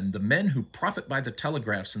it happened, the men who profit by the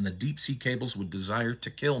telegraphs and the deep sea cables would desire to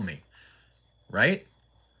kill me, right?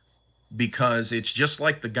 Because it's just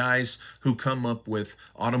like the guys who come up with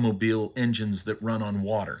automobile engines that run on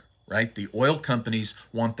water, right? The oil companies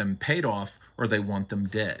want them paid off or they want them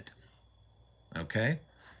dead, okay?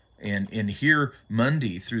 And here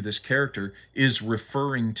Mundy, through this character, is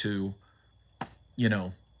referring to,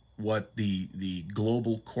 what the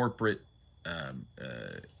global corporate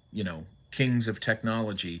kings of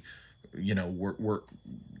technology, were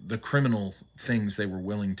the criminal things they were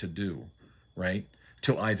willing to do, right?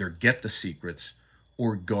 To either get the secrets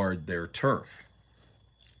or guard their turf.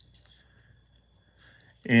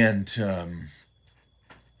 And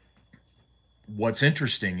what's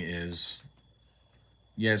interesting is,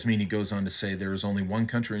 Yasmini goes on to say there is only one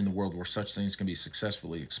country in the world where such things can be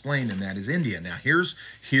successfully explained, and that is India. Now, here's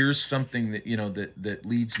something that that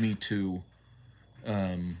leads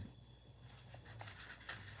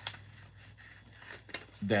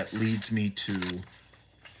me to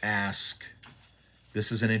ask.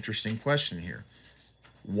 This is an interesting question here.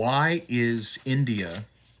 Why is India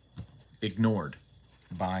ignored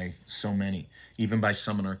by so many, even by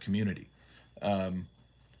some in our community?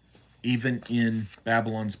 Even in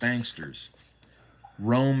Babylon's Banksters,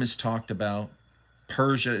 Rome is talked about,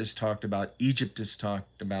 Persia is talked about, Egypt is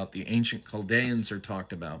talked about, the ancient Chaldeans are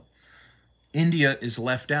talked about. India is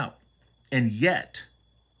left out. And yet,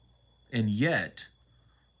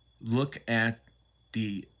 look at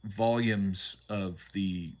the volumes of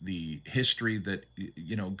the history that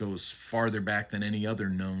goes farther back than any other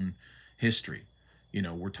known history.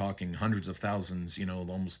 We're talking hundreds of thousands,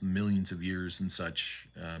 almost millions of years and such.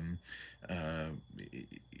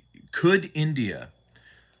 Could India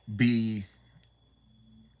be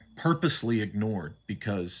purposely ignored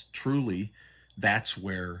because truly that's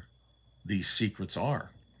where these secrets are?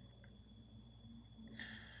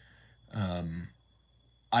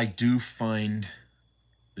 I do find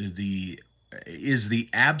the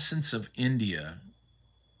absence of India,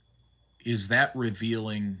 is that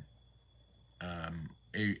revealing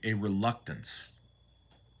a reluctance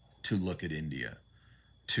to look at India,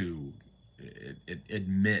 to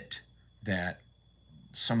admit that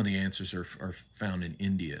some of the answers are found in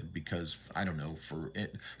India, because I don't know,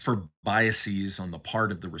 for biases on the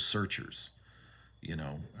part of the researchers,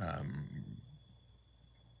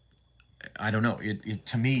 I don't know. It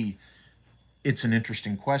to me, it's an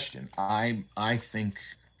interesting question. I think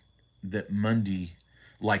that Mundy,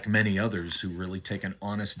 like many others who really take an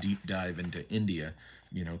honest deep dive into India,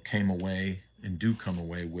 came away and do come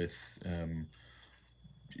away with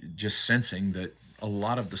just sensing that a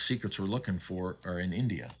lot of the secrets we're looking for are in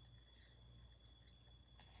India.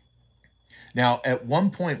 Now, at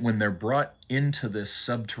one point when they're brought into this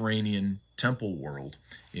subterranean temple world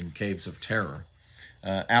in Caves of Terror,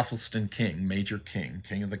 Athelstan King, Major King,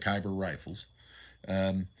 King of the Khyber Rifles,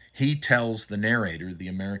 he tells the narrator, the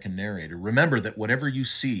American narrator, remember that whatever you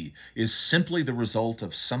see is simply the result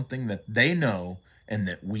of something that they know and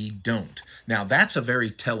that we don't. Now, that's a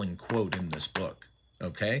very telling quote in this book,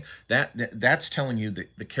 okay? That's telling you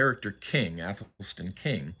that the character King, Athelstan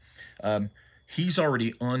King, he's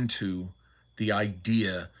already onto the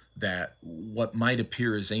idea that what might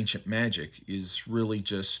appear as ancient magic is really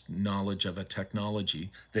just knowledge of a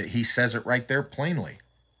technology, that he says it right there plainly.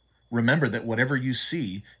 Remember that whatever you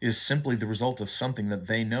see is simply the result of something that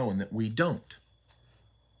they know and that we don't.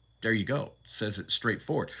 There you go. Says it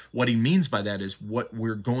straightforward. What he means by that is what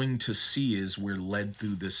we're going to see is we're led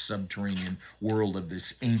through this subterranean world of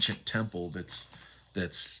this ancient temple that's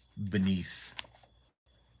beneath,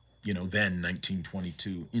 then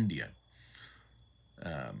 1922 India.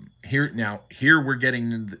 Here we're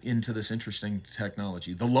getting into this interesting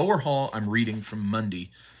technology. The lower hall, I'm reading from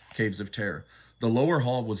Mundy, Caves of Terror. The lower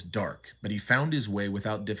hall was dark, but he found his way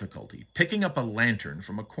without difficulty, picking up a lantern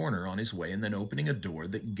from a corner on his way and then opening a door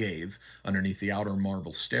that gave, underneath the outer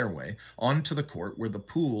marble stairway, onto the court where the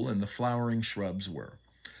pool and the flowering shrubs were.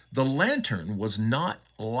 The lantern was not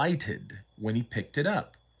lighted when he picked it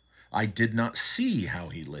up. I did not see how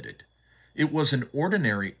he lit it. It was an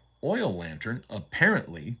ordinary oil lantern,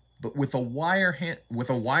 apparently, but with a wire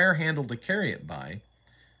handle to carry it by.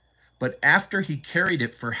 But after he carried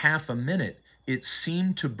it for half a minute, it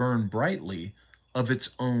seemed to burn brightly of its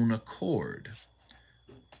own accord.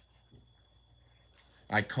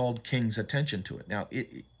 I called King's attention to it. Now,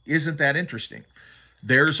 isn't that interesting?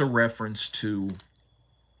 There's a reference to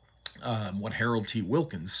what Harold T.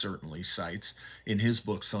 Wilkins certainly cites in his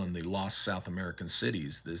books on the lost South American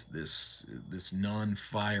cities. This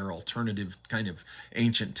non-fire alternative kind of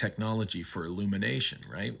ancient technology for illumination,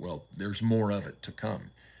 right? Well, there's more of it to come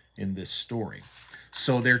in this story.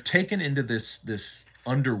 So they're taken into this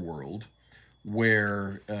underworld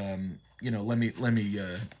where let me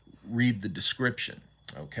read the description.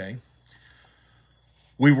 Okay.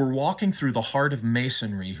 We were walking through the heart of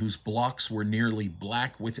masonry whose blocks were nearly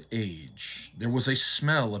black with age. There was a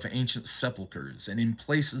smell of ancient sepulchres, and in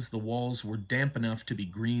places the walls were damp enough to be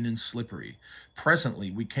green and slippery.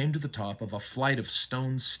 Presently we came to the top of a flight of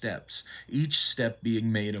stone steps, each step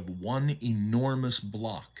being made of one enormous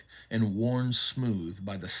block and worn smooth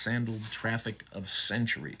by the sandaled traffic of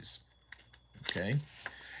centuries. Okay?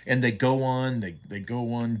 And they go on, they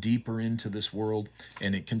go on deeper into this world,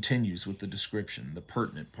 and it continues with the description, the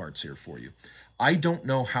pertinent parts here for you. I don't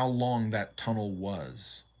know how long that tunnel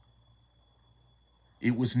was.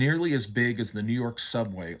 It was nearly as big as the New York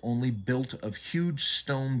subway, only built of huge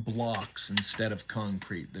stone blocks instead of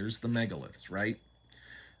concrete. There's the megaliths, right?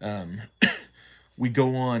 We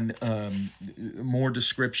go on, more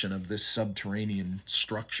description of this subterranean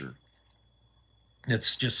structure.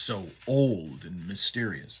 It's just so old and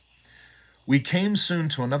mysterious. We came soon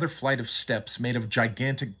to another flight of steps made of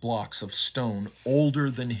gigantic blocks of stone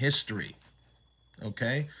older than history.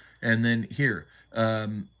 Okay? And then here,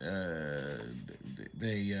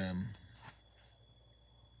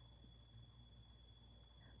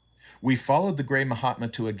 we followed the gray Mahatma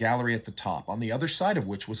to a gallery at the top, on the other side of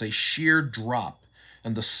which was a sheer drop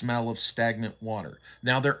and the smell of stagnant water.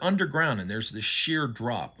 Now they're underground and there's this sheer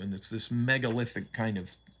drop and it's this megalithic kind of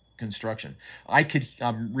construction.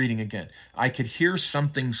 I'm reading again. I could hear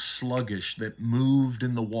something sluggish that moved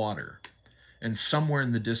in the water. And somewhere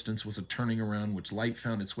in the distance was a turning around which light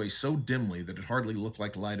found its way so dimly that it hardly looked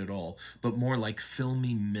like light at all, but more like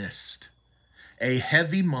filmy mist. A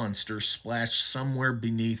heavy monster splashed somewhere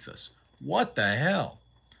beneath us. What the hell?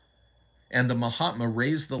 And the Mahatma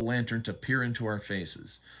raised the lantern to peer into our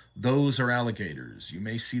faces. Those are alligators. You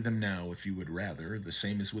may see them now if you would rather. The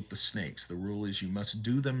same as with the snakes. The rule is you must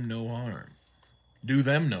do them no harm. Do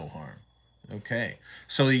them no harm. Okay.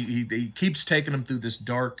 So he keeps taking them through this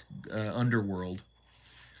dark underworld.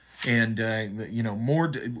 And,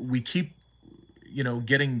 we keep,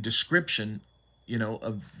 getting description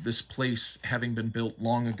of this place having been built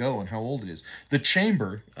long ago and how old it is. The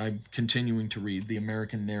chamber, I'm continuing to read, the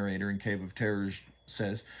American narrator in Cave of Terrors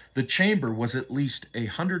says, the chamber was at least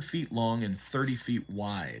 100 feet long and 30 feet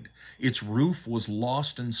wide. Its roof was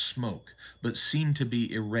lost in smoke, but seemed to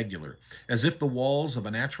be irregular, as if the walls of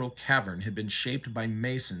a natural cavern had been shaped by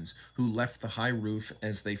masons who left the high roof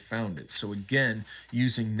as they found it. So again,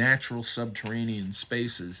 using natural subterranean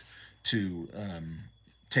spaces to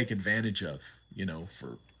take advantage of,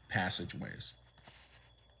 for passageways.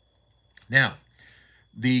 Now,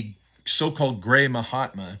 the so-called Gray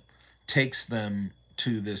Mahatma takes them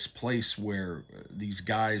to this place where these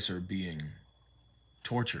guys are being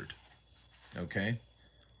tortured, okay?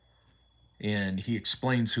 And he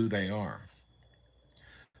explains who they are.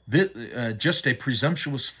 Just a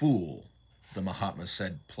presumptuous fool, the Mahatma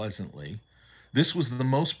said pleasantly. This was the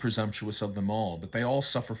most presumptuous of them all, but they all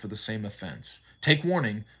suffer for the same offense. Take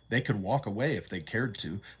warning, they could walk away if they cared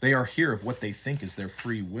to. They are here of what they think is their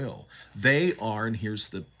free will. They are, and here's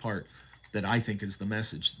the part that I think is the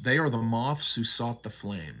message, they are the moths who sought the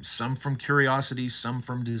flames, some from curiosity, some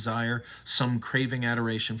from desire, some craving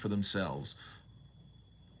adoration for themselves.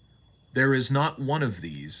 There is not one of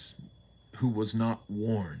these who was not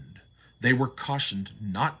warned. They were cautioned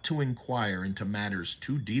not to inquire into matters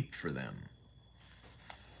too deep for them.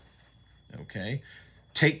 Okay?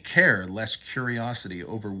 Take care lest curiosity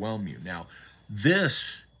overwhelm you. Now,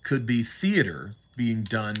 this could be theater being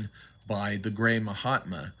done by the Gray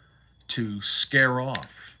Mahatma to scare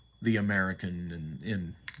off the American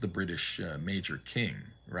and the British Major King,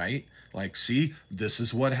 right? Like, see, this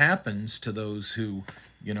is what happens to those who,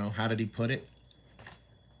 how did he put it?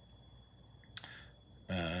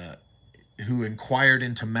 Who inquired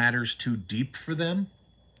into matters too deep for them,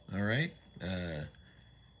 all right?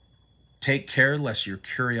 Take care lest your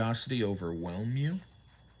curiosity overwhelm you.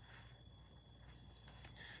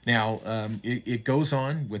 Now, it goes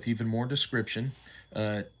on with even more description.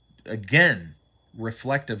 Uh, Again,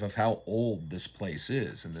 reflective of how old this place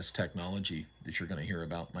is and this technology that you're going to hear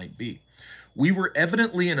about might be. We were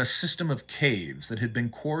evidently in a system of caves that had been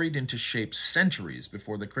quarried into shape centuries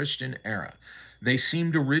before the Christian era. They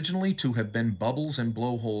seemed originally to have been bubbles and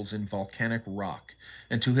blowholes in volcanic rock,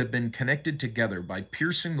 and to have been connected together by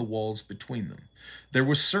piercing the walls between them. There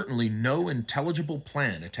was certainly no intelligible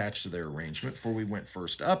plan attached to their arrangement, for we went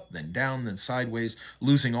first up, then down, then sideways,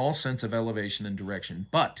 losing all sense of elevation and direction.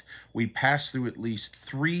 But we passed through at least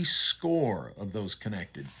 60 of those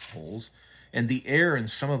connected holes, and the air in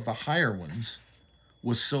some of the higher ones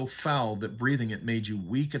was so foul that breathing it made you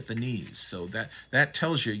weak at the knees. So that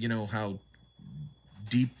tells you, how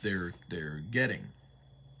deep they're getting.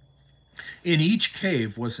 In each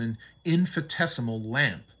cave was an infinitesimal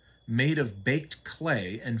lamp made of baked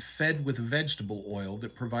clay and fed with vegetable oil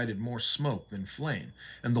that provided more smoke than flame,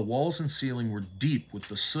 and the walls and ceiling were deep with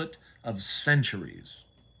the soot of centuries.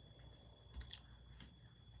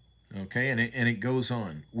 Okay, and it goes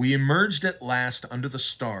on. We emerged at last under the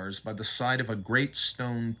stars by the side of a great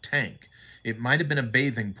stone tank. It might have been a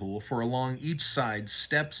bathing pool, for along each side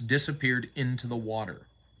steps disappeared into the water.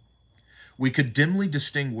 We could dimly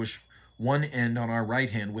distinguish one end on our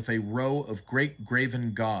right hand with a row of great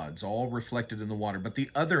graven gods, all reflected in the water, but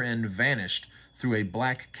the other end vanished through a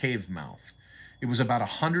black cave mouth. It was about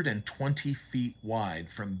 120 feet wide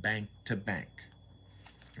from bank to bank.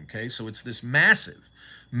 Okay, so it's this massive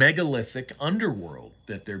megalithic underworld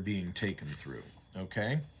that they're being taken through.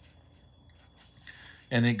 Okay,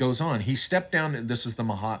 and it goes on. He stepped down, and this is the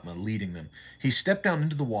Mahatma leading them. He stepped down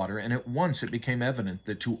into the water, and at once it became evident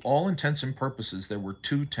that to all intents and purposes, there were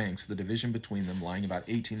two tanks, the division between them lying about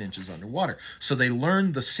 18 inches underwater. So they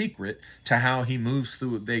learned the secret to how he moves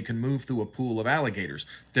through, they can move through a pool of alligators.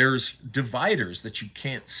 There's dividers that you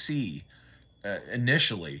can't see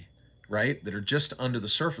initially, right, that are just under the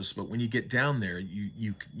surface, but when you get down there,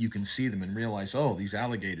 you can see them and realize, oh, these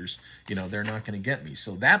alligators, they're not going to get me.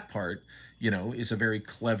 So that part, is a very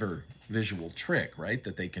clever visual trick, right,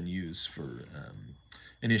 that they can use for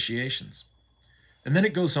initiations. And then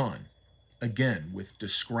it goes on again with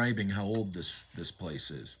describing how old this place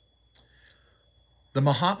is. The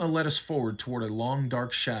Mahatma led us forward toward a long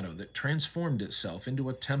dark shadow that transformed itself into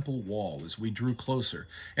a temple wall as we drew closer,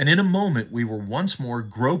 and in a moment we were once more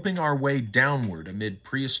groping our way downward amid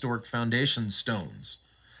prehistoric foundation stones.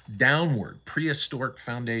 Downward, prehistoric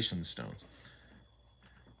foundation stones.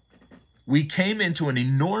 We came into an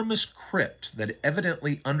enormous crypt that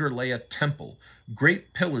evidently underlay a temple.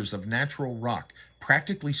 Great pillars of natural rock,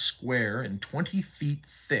 practically square and 20 feet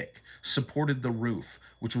thick, supported the roof,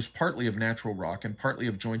 which was partly of natural rock and partly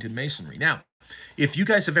of jointed masonry. Now, if you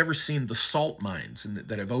guys have ever seen the salt mines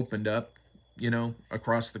that have opened up,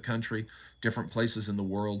 across the country, different places in the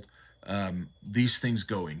world, these things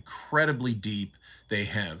go incredibly deep. They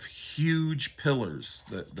have huge pillars,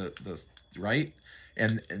 the right,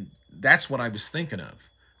 and that's what I was thinking of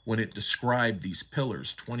when it described these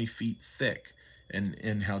pillars 20 feet thick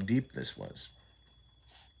and how deep this was.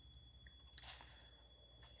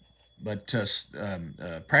 But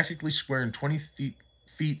practically square and 20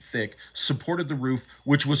 feet thick, supported the roof,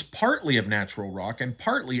 which was partly of natural rock and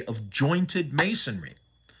partly of jointed masonry.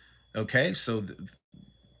 Okay, so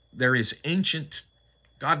there is ancient,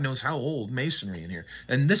 God knows how old, masonry in here.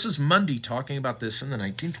 And this is Mundy talking about this in the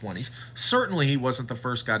 1920s. Certainly he wasn't the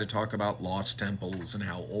first guy to talk about lost temples and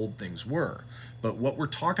how old things were. But what we're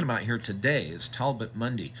talking about here today is Talbot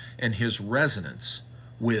Mundy and his resonance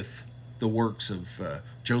with the works of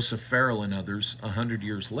Joseph Farrell and others 100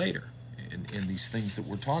 years later in these things that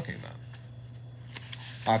we're talking about.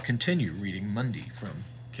 I'll continue reading Mundy from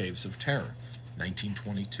Caves of Terror,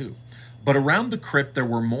 1922. But around the crypt there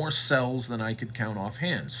were more cells than I could count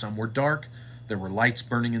offhand. Some were dark. There were lights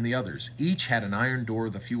burning in the others. Each had an iron door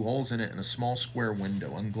with a few holes in it and a small square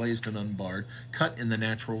window, unglazed and unbarred, cut in the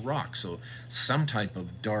natural rock. So some type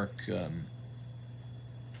of dark,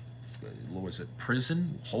 what was it,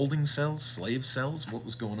 prison, holding cells, slave cells? What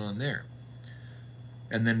was going on there?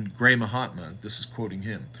 And then Gray Mahatma, this is quoting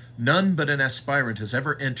him, "None but an aspirant has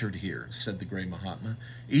ever entered here," said the Gray Mahatma.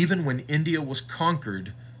 "Even when India was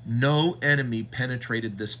conquered, no enemy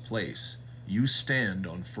penetrated this place. You stand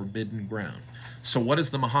on forbidden ground." So what is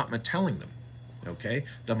the Mahatma telling them? Okay,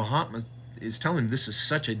 the Mahatma is telling them this is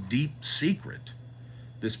such a deep secret.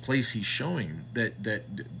 This place he's showing that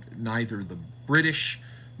neither the British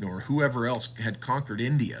nor whoever else had conquered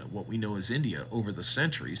India, what we know as India, over the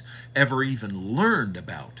centuries, ever even learned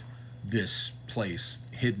about this place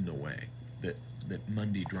hidden away that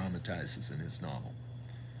Mundy dramatizes in his novel.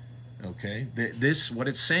 Okay, this, what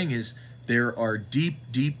it's saying is there are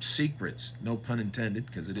deep, deep secrets. No pun intended,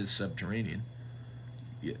 because it is subterranean.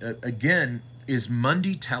 Again, is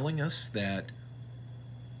Mundy telling us that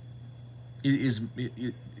it is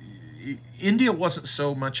India wasn't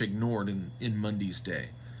so much ignored in Mundy's day?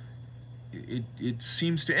 It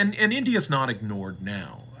seems to, and India's not ignored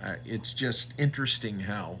now. It's just interesting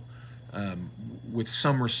how, um, with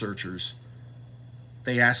some researchers,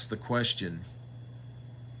 they ask the question,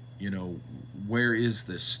 you know, where is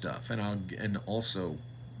this stuff? And also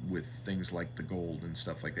with things like the gold and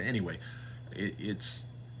stuff like that. Anyway, it's,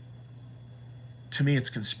 to me, it's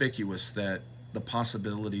conspicuous that the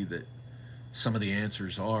possibility that some of the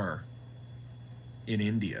answers are in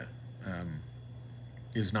India, um,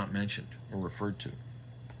 is not mentioned or referred to.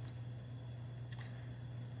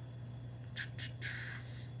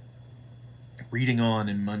 Reading on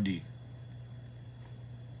in Mundy.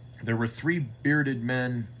 There were three bearded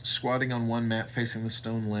men squatting on one mat facing the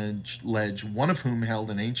stone ledge, one of whom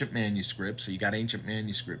held an ancient manuscript. So you got ancient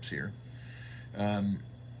manuscripts here.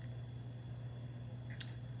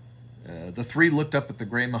 The three looked up at the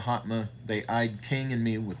gray Mahatma. They eyed King and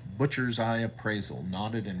me with butcher's eye appraisal,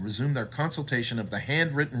 nodded, and resumed their consultation of the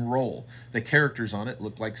handwritten roll. The characters on it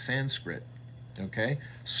looked like Sanskrit. Okay?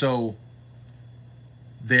 So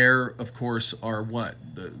there, of course, are what?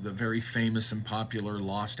 The very famous and popular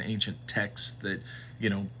lost ancient texts that, you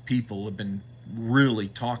know, people have been really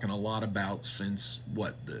talking a lot about since,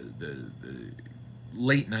 what, the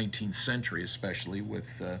late 19th century, especially with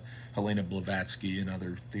Helena Blavatsky and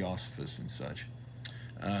other theosophists and such.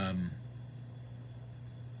 Um,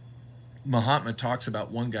 Mahatma talks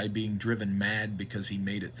about one guy being driven mad because he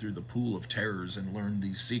made it through the pool of terrors and learned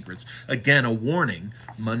these secrets. Again, a warning.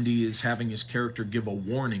 Mundy is having his character give a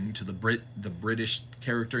warning to the British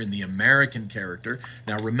character and the American character.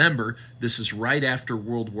 Now remember, this is right after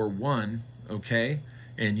World War One, okay?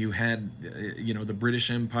 And you had, you know, the British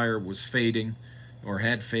Empire was fading, or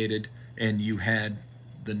had faded, and you had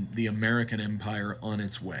the American Empire on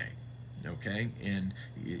its way, okay? And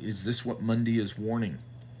is this what Mundy is warning,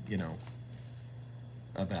 you know,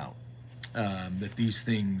 about? That these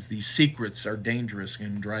things, these secrets are dangerous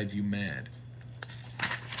and drive you mad.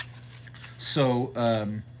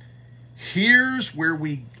 So here's where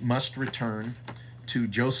we must return to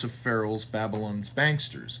Joseph Farrell's Babylon's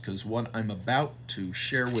Banksters, because what I'm about to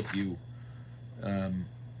share with you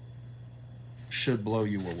should blow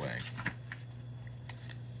you away.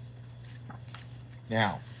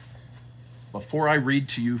 Now, before I read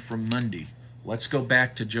to you from Mundy, let's go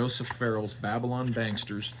back to Joseph Farrell's Babylon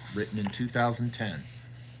Banksters, written in 2010.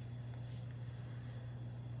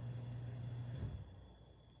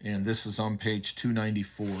 And this is on page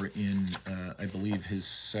 294 in, I believe, his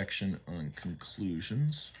section on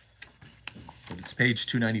conclusions. But it's page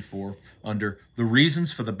 294 under the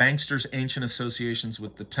reasons for the Banksters' ancient associations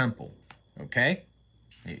with the temple. Okay?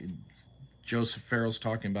 Joseph Farrell's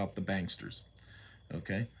talking about the Banksters.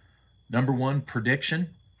 Okay? Number one,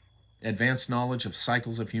 prediction. Advanced knowledge of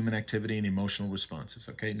cycles of human activity and emotional responses.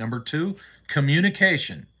 Okay? Number two,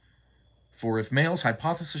 communication. For if Mayall's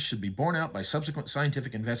hypothesis should be borne out by subsequent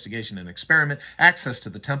scientific investigation and experiment, access to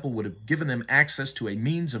the temple would have given them access to a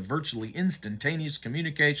means of virtually instantaneous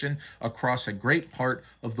communication across a great part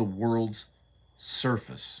of the world's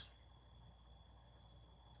surface.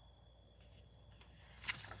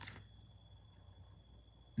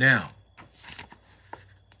 Now,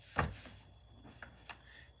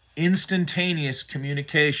 instantaneous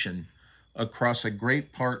communication across a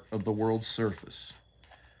great part of the world's surface.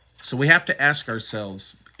 So we have to ask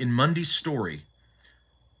ourselves, in Mundy's story,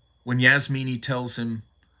 when Yasmini tells him,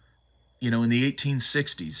 you know, in the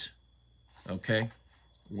 1860s, okay,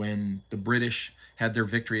 when the British had their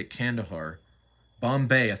victory at Kandahar,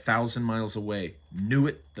 Bombay, 1,000 miles away, knew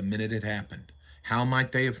it the minute it happened. How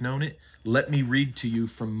might they have known it? Let me read to you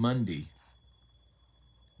from Mundy,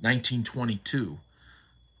 1922,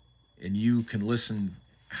 and you can listen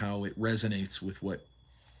how it resonates with what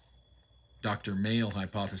Dr. Mayall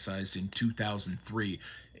hypothesized in 2003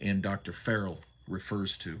 and Dr. Farrell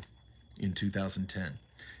refers to in 2010.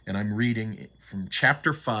 And I'm reading from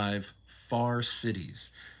Chapter 5, Far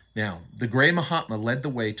Cities. Now, the gray Mahatma led the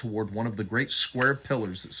way toward one of the great square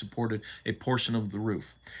pillars that supported a portion of the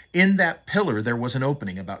roof. In that pillar, there was an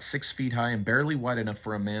opening about 6 feet high and barely wide enough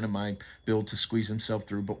for a man of my build to squeeze himself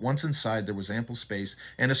through, but once inside, there was ample space,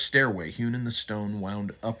 and a stairway hewn in the stone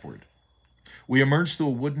wound upward. We emerged through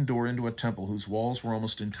a wooden door into a temple whose walls were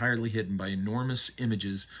almost entirely hidden by enormous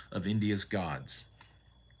images of India's gods.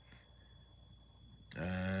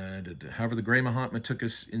 However, the gray Mahatma took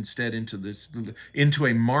us instead into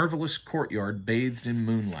a marvelous courtyard bathed in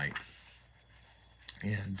moonlight.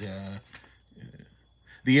 And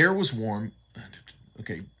the air was warm.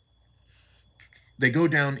 Okay, they go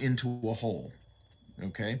down into a hole.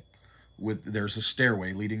 Okay, there's a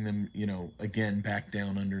stairway leading them, again back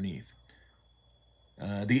down underneath.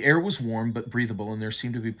 The air was warm but breathable, and there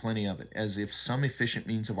seemed to be plenty of it, as if some efficient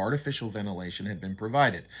means of artificial ventilation had been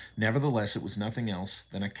provided. Nevertheless, it was nothing else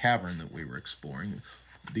than a cavern that we were exploring.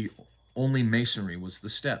 The only masonry was the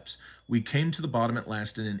steps. We came to the bottom at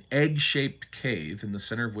last in an egg-shaped cave, in the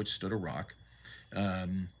center of which stood a rock.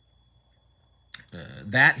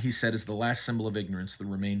 That, he said, is the last symbol of ignorance. The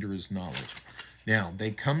remainder is knowledge. Now, they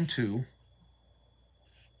come to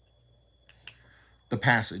the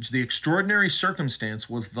passage. The extraordinary circumstance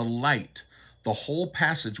was the light. The whole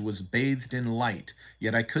passage was bathed in light,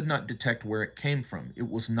 yet I could not detect where it came from. It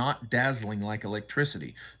was not dazzling like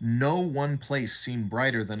electricity. No one place seemed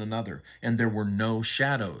brighter than another, and there were no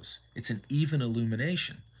shadows. It's an even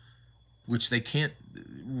illumination, which they can't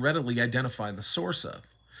readily identify the source of.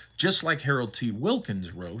 Just like Harold T.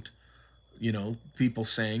 Wilkins wrote, people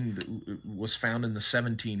saying that it was found in the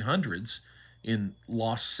 1700s in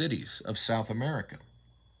lost cities of South America.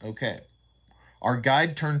 Okay. Our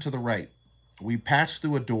guide turned to the right. We passed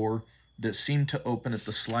through a door that seemed to open at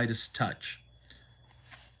the slightest touch.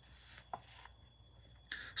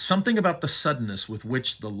 Something about the suddenness with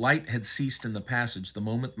which the light had ceased in the passage the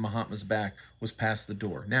moment Mahatma's back was past the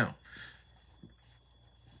door. Now,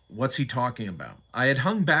 what's he talking about? I had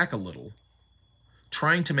hung back a little,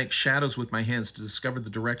 trying to make shadows with my hands to discover the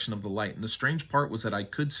direction of the light. And the strange part was that I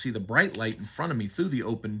could see the bright light in front of me through the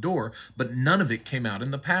open door, but none of it came out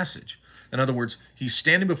in the passage. In other words, he's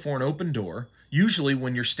standing before an open door. Usually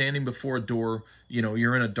when you're standing before a door,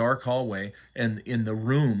 you're in a dark hallway, and in the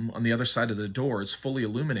room on the other side of the door is fully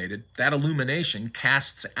illuminated. That illumination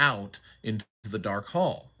casts out into the dark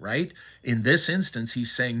hall, right? In this instance,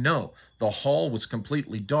 he's saying, no, the hall was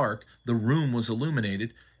completely dark. The room was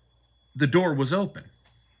illuminated. The door was open,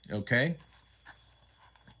 okay?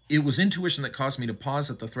 It was intuition that caused me to pause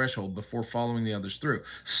at the threshold before following the others through.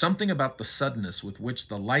 Something about the suddenness with which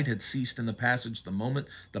the light had ceased in the passage the moment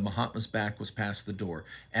the Mahatma's back was past the door,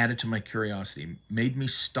 added to my curiosity, made me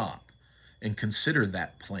stop and consider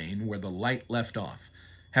that plane where the light left off.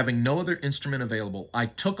 Having no other instrument available, I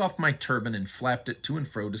took off my turban and flapped it to and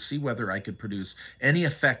fro to see whether I could produce any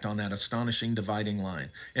effect on that astonishing dividing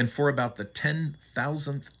line. And for about the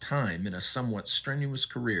 10,000th time in a somewhat strenuous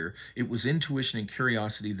career, it was intuition and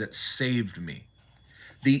curiosity that saved me.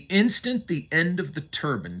 The instant the end of the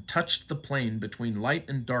turban touched the plane between light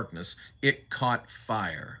and darkness, it caught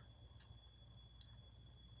fire.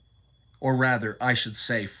 Or rather, I should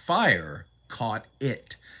say, fire caught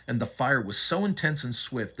it. And the fire was so intense and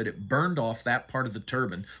swift that it burned off that part of the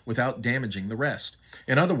turban without damaging the rest.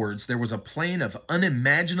 In other words, there was a plane of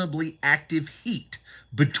unimaginably active heat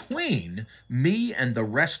between me and the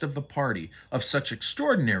rest of the party, of such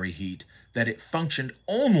extraordinary heat that it functioned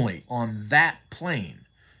only on that plane,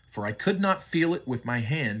 for I could not feel it with my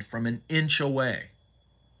hand from an inch away.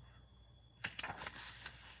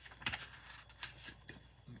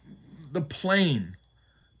 The plane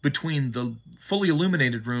between the fully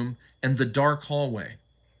illuminated room and the dark hallway.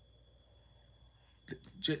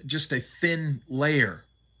 Just a thin layer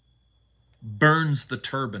burns the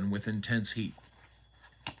turban with intense heat.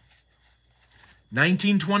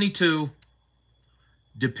 1922,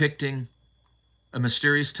 depicting a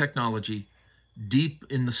mysterious technology deep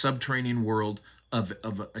in the subterranean world of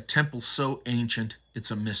a temple so ancient it's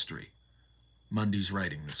a mystery. Mundy's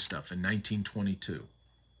writing this stuff in 1922,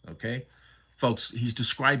 okay? Folks, he's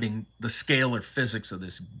describing the scalar physics of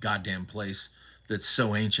this goddamn place that's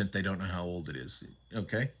so ancient they don't know how old it is,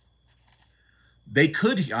 okay? They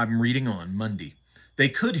could, I'm reading on, Mundy. They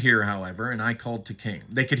could hear, however, and I called to King.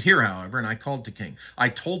 They could hear, however, and I called to King. I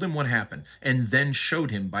told him what happened, and then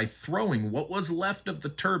showed him by throwing what was left of the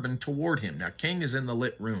turban toward him. Now, King is in the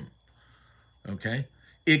lit room, okay?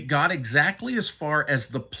 It got exactly as far as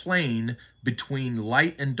the plane between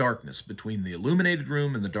light and darkness, between the illuminated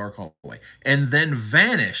room and the dark hallway, and then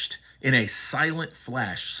vanished in a silent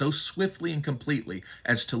flash so swiftly and completely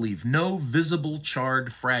as to leave no visible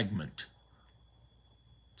charred fragment.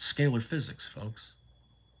 Scalar physics, folks.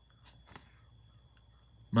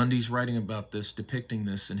 Mundy's writing about this, depicting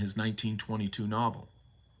this in his 1922 novel.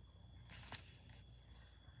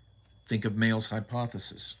 Think of Mayle's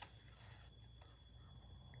hypothesis.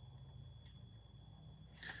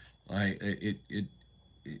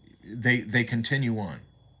 They continue on.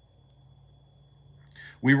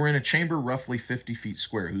 We were in a chamber roughly 50 feet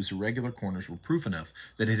square, whose irregular corners were proof enough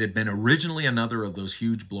that it had been originally another of those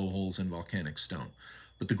huge blowholes in volcanic stone.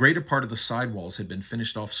 but the greater part of the sidewalls had been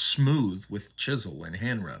finished off smooth with chisel and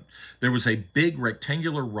hand rub. There was a big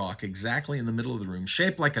rectangular rock exactly in the middle of the room,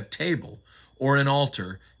 shaped like a table or an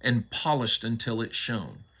altar, and polished until it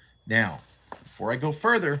shone. Now, before I go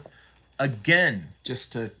further, again,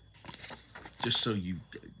 just so you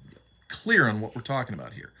clear on what we're talking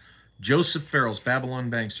about here. Joseph Farrell's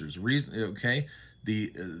Babylon Banksters. Okay,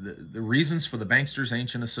 the reasons for the Banksters'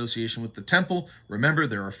 ancient association with the temple. Remember,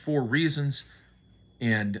 there are 4 reasons,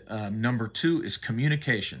 and number 2 is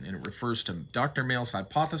communication, and it refers to Dr. Mayle's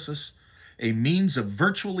hypothesis, a means of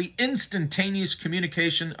virtually instantaneous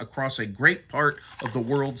communication across a great part of the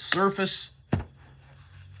world's surface.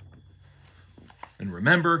 And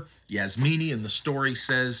remember, Yasmini in the story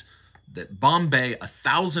says that Bombay,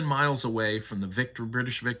 1,000 miles away from the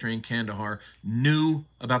British victory in Kandahar, knew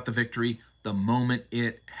about the victory the moment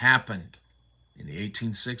it happened in the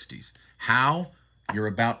 1860s. How? You're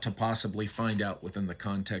about to possibly find out within the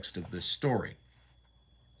context of this story.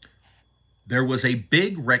 There was a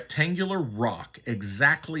big rectangular rock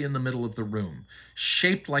exactly in the middle of the room,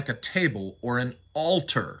 shaped like a table or an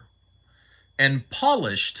altar, and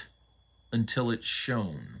polished until it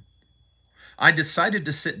shone. I decided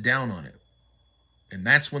to sit down on it, and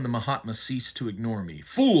that's when the Mahatma ceased to ignore me.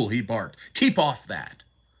 "Fool," he barked, "keep off that."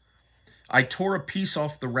 I tore a piece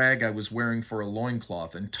off the rag I was wearing for a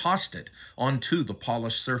loincloth and tossed it onto the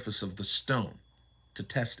polished surface of the stone to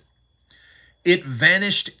test it. It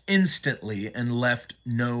vanished instantly and left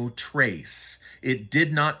no trace. It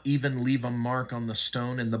did not even leave a mark on the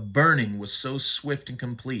stone, and the burning was so swift and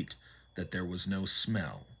complete that there was no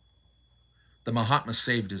smell. The Mahatma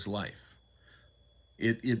saved his life.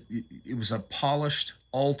 It was a polished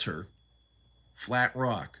altar, flat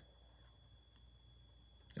rock,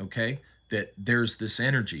 okay, that there's this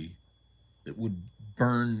energy that would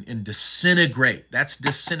burn and disintegrate. That's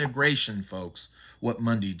disintegration, folks, what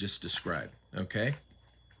Mundy just described, okay?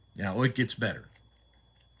 Now it gets better.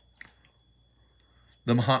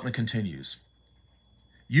 The Mahatma continues.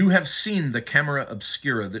 "You have seen the camera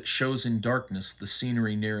obscura that shows in darkness the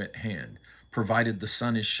scenery near at hand, provided the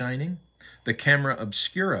sun is shining. The camera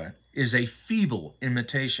obscura is a feeble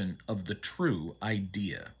imitation of the true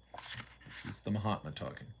idea." This is the Mahatma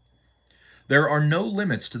talking. "There are no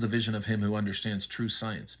limits to the vision of him who understands true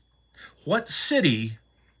science. What city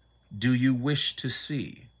do you wish to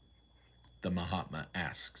see?" the Mahatma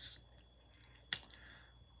asks.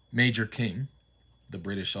 Major King, the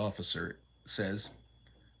British officer, says,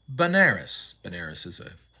 "Benares." Benares is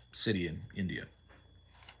a city in India.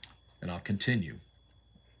 And I'll continue.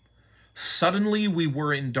 "Suddenly we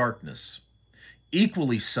were in darkness.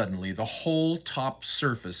 Equally suddenly, the whole top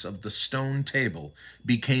surface of the stone table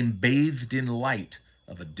became bathed in light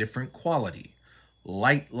of a different quality,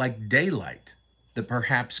 light like daylight that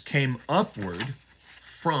perhaps came upward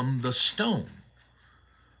from the stone,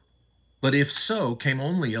 but if so, came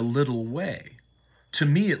only a little way. To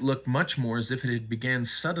me, it looked much more as if it had began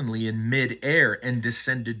suddenly in mid-air and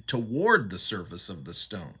descended toward the surface of the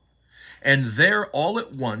stone. And there, all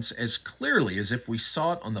at once, as clearly as if we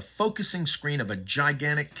saw it on the focusing screen of a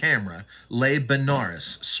gigantic camera, lay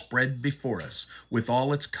Benares spread before us, with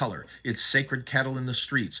all its color, its sacred cattle in the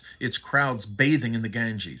streets, its crowds bathing in the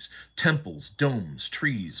Ganges, temples, domes,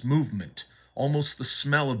 trees, movement. Almost the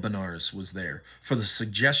smell of Benares was there, for the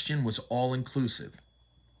suggestion was all-inclusive.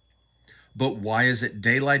 But why is it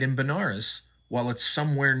daylight in Benares while it's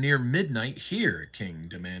somewhere near midnight here?" King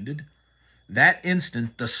demanded. That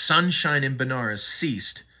instant, the sunshine in Benares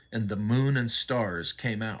ceased and the moon and stars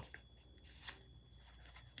came out.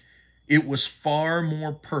 It was far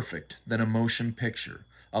more perfect than a motion picture.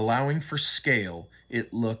 Allowing for scale,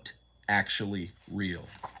 it looked actually real.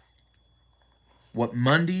 What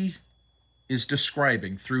Mundy is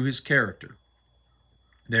describing through his character,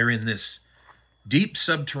 they're in this deep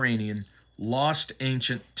subterranean, lost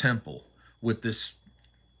ancient temple with this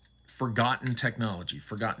forgotten technology,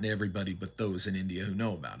 forgotten to everybody but those in India who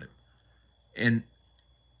know about it. And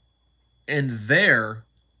there,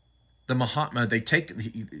 the Mahatma,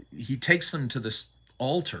 he takes them to this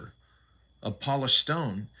altar of polished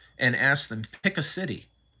stone and asks them, pick a city.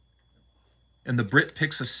 And the Brit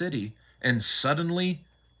picks a city, and suddenly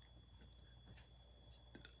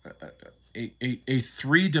a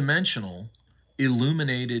three-dimensional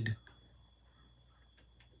illuminated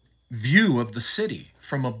view of the city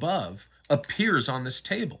from above appears on this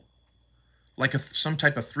table, like some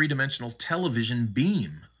type of three-dimensional television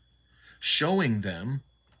beam, showing them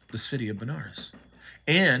the city of Benares.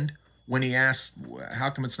 And when he asks, how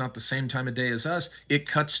come it's not the same time of day as us, it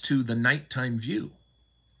cuts to the nighttime view.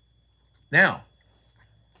 Now,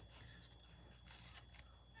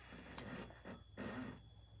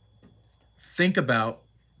 Think about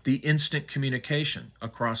the instant communication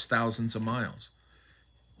across thousands of miles.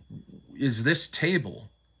 Is this table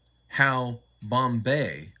how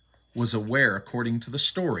Bombay was aware, according to the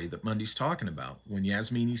story that Mundy's talking about, when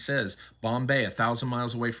Yasmini says Bombay, 1,000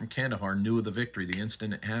 miles away from Kandahar, knew of the victory the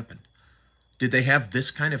instant it happened? Did they have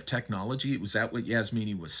this kind of technology? Was that what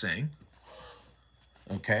Yasmini was saying?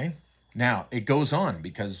 Okay. Now, it goes on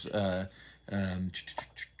because, and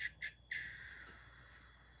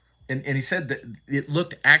he said that it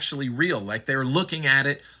looked actually real, like they're looking at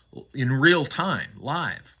it in real time,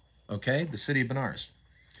 live. Okay, the city of Benares.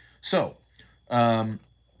 So, then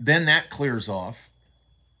that clears off,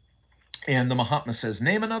 and the Mahatma says,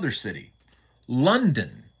 name another city.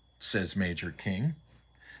 London, says Major King.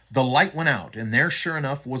 The light went out, and there, sure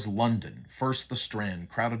enough, was London. First the Strand,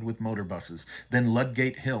 crowded with motor buses, then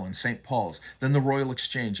Ludgate Hill and St. Paul's, then the Royal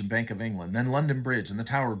Exchange and Bank of England, then London Bridge and the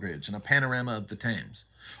Tower Bridge, and a panorama of the Thames.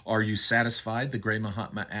 Are you satisfied? The Grey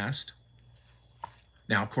Mahatma asked.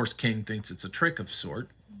 Now, of course, King thinks it's a trick of sort,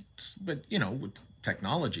 but, you know, with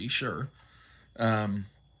technology, sure.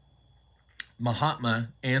 Mahatma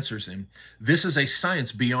answers him, this is a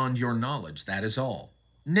science beyond your knowledge, that is all.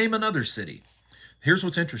 Name another city. Here's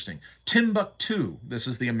what's interesting. Timbuktu, this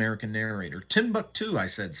is the American narrator. Timbuktu, I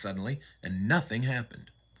said suddenly, and nothing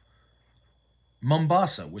happened.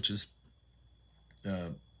 Mombasa, which is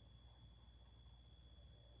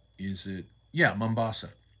it? Yeah, Mombasa.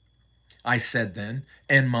 I said then,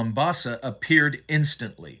 and Mombasa appeared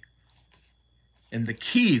instantly. And the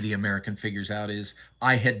key the American figures out is,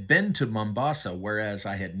 I had been to Mombasa, whereas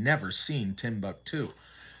I had never seen Timbuktu.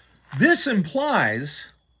 This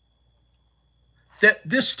implies that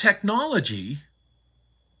this technology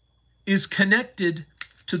is connected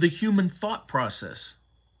to the human thought process.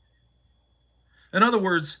 In other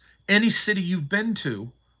words, any city you've been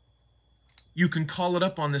to, you can call it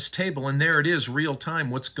up on this table, and there it is, real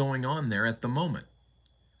time, what's going on there at the moment.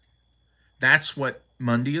 That's what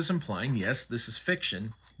Mundy is implying. Yes, this is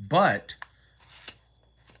fiction, but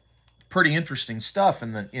pretty interesting stuff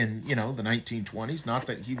in the 1920s. Not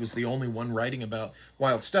that he was the only one writing about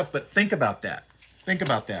wild stuff, but think about that. Think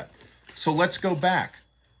about that. So let's go back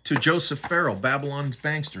to Joseph Farrell, Babylon's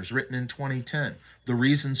Banksters, written in 2010. The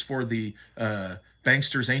reasons for the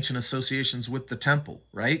Banksters' ancient associations with the temple,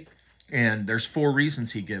 right? And there's 4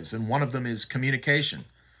 reasons he gives, and one of them is communication.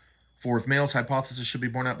 For if Mayall's hypothesis should be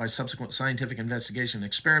borne out by subsequent scientific investigation and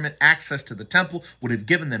experiment, access to the temple would have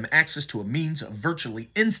given them access to a means of virtually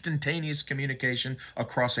instantaneous communication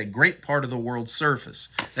across a great part of the world's surface.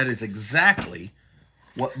 That is exactly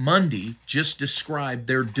what Mundy just described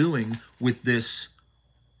they're doing with this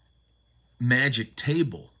magic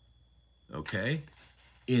table, okay,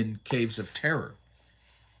 in Caves of Terror.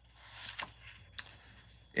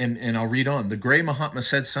 And I'll read on. The Grey Mahatma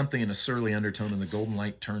said something in a surly undertone, and the golden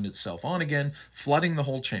light turned itself on again, flooding the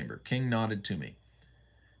whole chamber. King nodded to me.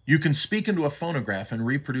 You can speak into a phonograph and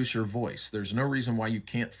reproduce your voice. There's no reason why you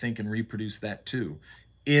can't think and reproduce that too,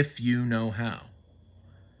 if you know how.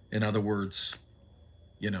 In other words,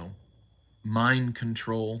 mind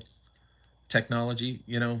control technology,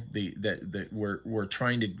 that we're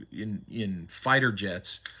trying to, in fighter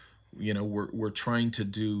jets, we're trying to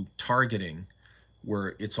do targeting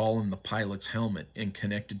where it's all in the pilot's helmet and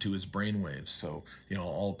connected to his brainwaves. So,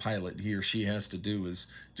 all pilot, he or she, has to do is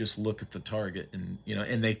just look at the target, and,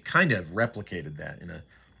 and they kind of replicated that in a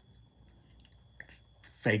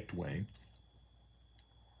faked way.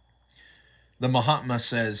 The Mahatma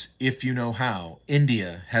says, if you know how,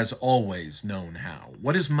 India has always known how.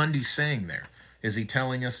 What is Mundy saying there? Is he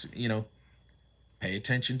telling us, pay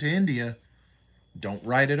attention to India, don't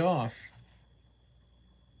write it off?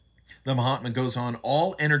 The Mahatma goes on,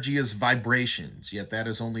 all energy is vibrations, yet that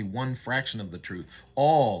is only one fraction of the truth.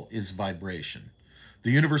 All is vibration. The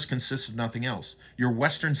universe consists of nothing else. Your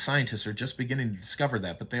Western scientists are just beginning to discover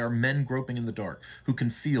that, but they are men groping in the dark, who can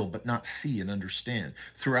feel but not see and understand.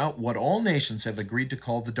 Throughout what all nations have agreed to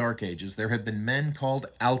call the Dark Ages, there have been men called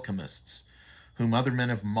alchemists, whom other men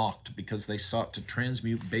have mocked because they sought to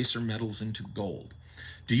transmute baser metals into gold.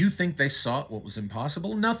 Do you think they sought what was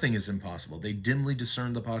impossible? Nothing is impossible. They dimly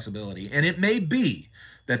discerned the possibility, and it may be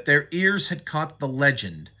that their ears had caught the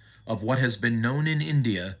legend of what has been known in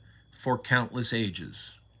India for countless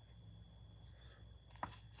ages.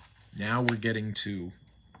 Now we're getting to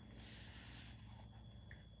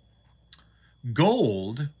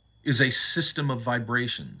gold is a system of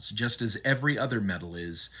vibrations, just as every other metal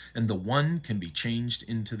is, and the one can be changed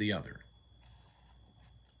into the other.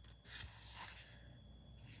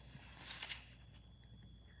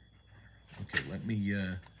 Okay, let's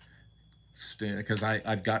stay, because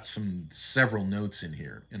I've got several notes in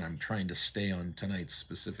here, and I'm trying to stay on tonight's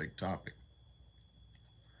specific topic.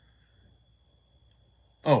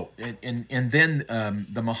 Oh, and then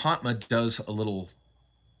the Mahatma does a little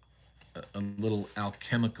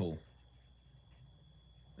alchemical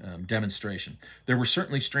demonstration. There were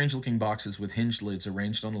certainly strange-looking boxes with hinged lids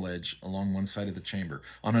arranged on a ledge along one side of the chamber.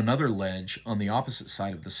 On another ledge, on the opposite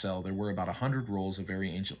side of the cell, there were about 100 rolls of very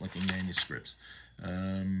ancient-looking manuscripts.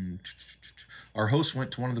 Um, our host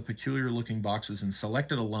went to one of the peculiar-looking boxes and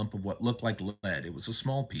selected a lump of what looked like lead. It was a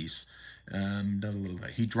small piece.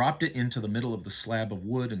 He dropped it into the middle of the slab of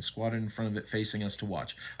wood and squatted in front of it, facing us to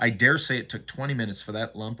watch. I dare say it took 20 minutes for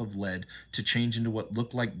that lump of lead to change into what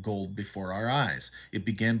looked like gold before our eyes. It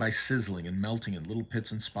began by sizzling and melting in little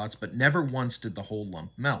pits and spots, but never once did the whole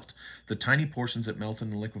lump melt. The tiny portions that melted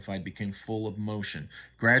and liquefied became full of motion.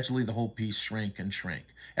 Gradually, the whole piece shrank and shrank.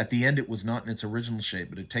 At the end, it was not in its original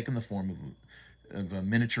shape, but had taken the form of a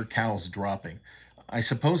miniature cows dropping. I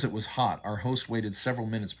suppose it was hot. Our host waited several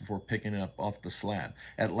minutes before picking it up off the slab.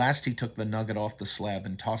 At last he took the nugget off the slab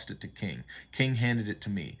and tossed it to King. King handed it to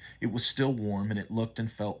me. It was still warm, and it looked and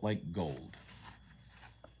felt like gold.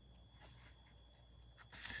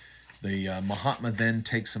 The Mahatma then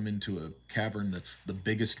takes him into a cavern that's the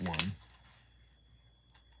biggest one.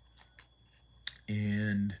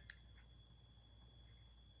 And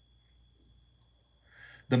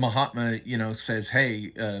the Mahatma, says,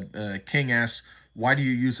 hey, King asks, why do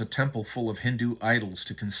you use a temple full of Hindu idols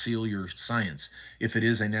to conceal your science, if it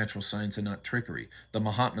is a natural science and not trickery? The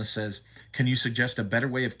Mahatma says, can you suggest a better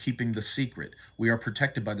way of keeping the secret? We are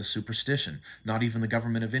protected by the superstition. Not even the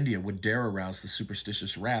government of India would dare arouse the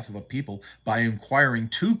superstitious wrath of a people by inquiring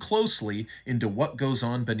too closely into what goes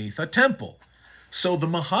on beneath a temple. So the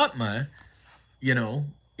Mahatma,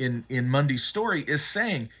 in Mundy's story, is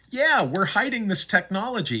saying, yeah, we're hiding this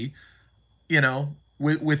technology,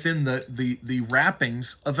 within the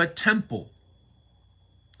wrappings of a temple,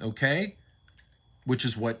 okay? Which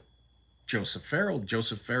is what Joseph Farrell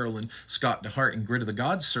and Scott DeHart and Grid of the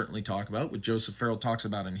Gods certainly talk about, what Joseph Farrell talks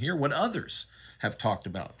about in here, what others have talked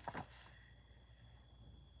about.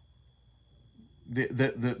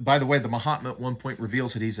 By the way, the Mahatma at one point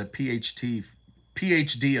reveals that he's a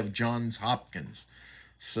PhD of Johns Hopkins.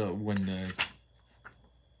 So when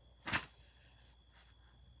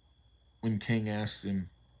King asks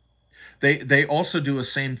him, they also do a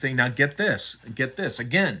same thing. Now get this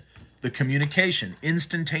again, the communication,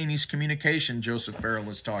 instantaneous communication Joseph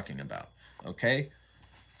Farrell is talking about. Okay,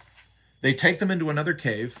 they take them into another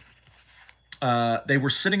cave. They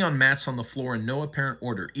were sitting on mats on the floor in no apparent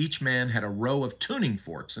order. Each man had a row of tuning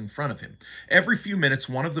forks in front of him. Every few minutes,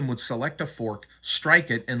 one of them would select a fork,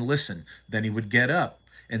 strike it, and listen. Then he would get up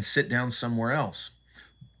and sit down somewhere else.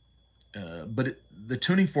 But the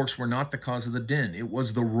tuning forks were not the cause of the din. It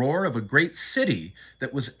was the roar of a great city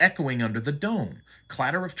that was echoing under the dome.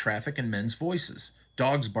 Clatter of traffic and men's voices.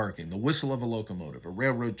 Dogs barking, the whistle of a locomotive, a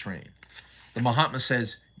railroad train. The Mahatma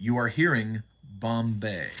says, you are hearing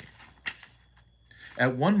Bombay.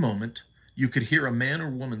 At one moment, you could hear a man or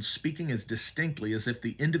woman speaking as distinctly as if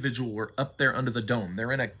the individual were up there under the dome.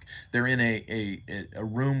 They're in a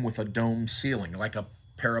room with a dome ceiling, like a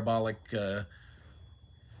parabolic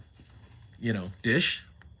dish,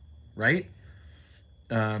 right?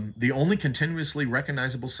 The only continuously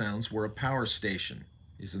recognizable sounds were a power station.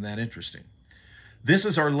 Isn't that interesting? This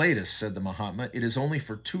is our latest, said the Mahatma. It is only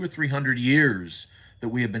for 200 or 300 years that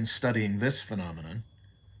we have been studying this phenomenon.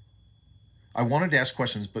 I wanted to ask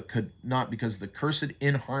questions, but could not because the cursed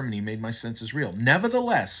inharmony made my senses reel.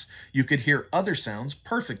 Nevertheless, you could hear other sounds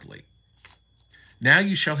perfectly. Now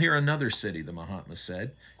you shall hear another city, the Mahatma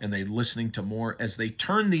said, and they listening to more. As they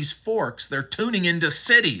turn these forks, they're tuning into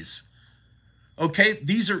cities. Okay,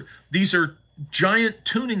 these are giant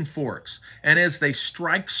tuning forks, and as they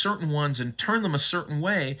strike certain ones and turn them a certain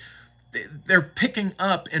way, they're picking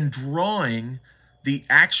up and drawing the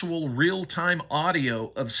actual real-time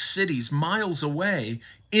audio of cities miles away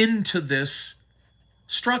into this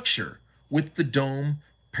structure with the dome,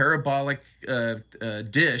 parabolic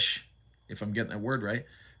dish, if I'm getting that word right,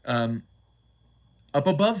 up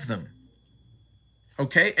above them.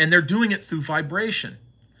 Okay, and they're doing it through vibration,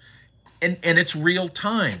 and it's real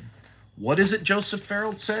time. What is it Joseph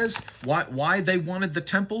Farrell says? Why they wanted the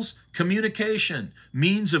temples? Communication,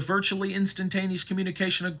 means of virtually instantaneous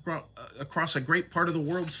communication across a great part of the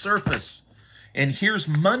world's surface. And here's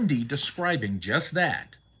Mundy describing just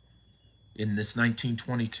that in this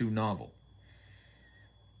 1922 novel.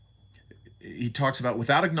 he talks about,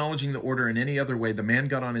 without acknowledging the order in any other way, the man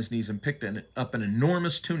got on his knees and picked up an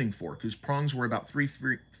enormous tuning fork whose prongs were about 3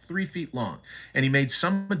 feet long, and he made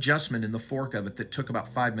some adjustment in the fork of it that took about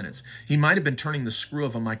 5 minutes. He might have been turning the screw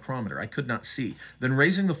of a micrometer. I could not see. Then,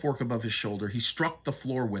 raising the fork above his shoulder, he struck the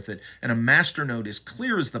floor with it, and a master note as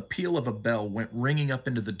clear as the peal of a bell went ringing up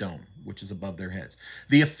into the dome, which is above their heads.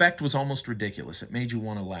 The effect was almost ridiculous. It made you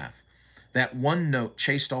want to laugh. That one note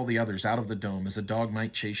chased all the others out of the dome as a dog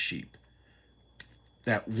might chase sheep.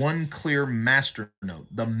 That one clear master note,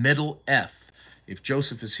 the middle F. If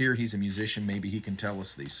Joseph is here, he's a musician, maybe he can tell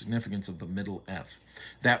us the significance of the middle F.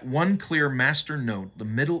 That one clear master note, the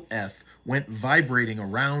middle F, went vibrating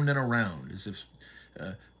around and around, as if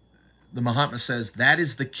the Mahatma says, that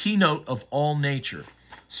is the keynote of all nature.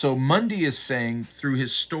 So Mundy is saying, through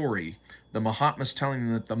his story, the Mahatma's telling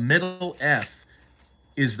them that the middle F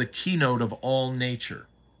is the keynote of all nature.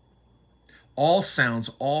 All sounds,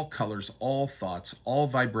 all colors, all thoughts, all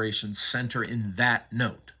vibrations center in that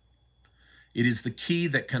note. It is the key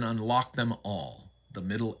that can unlock them all, the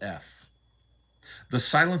middle F. The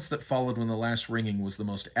silence that followed when the last ringing was the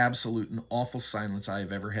most absolute and awful silence I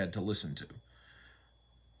have ever had to listen to.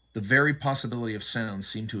 The very possibility of sound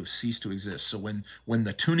seemed to have ceased to exist. So when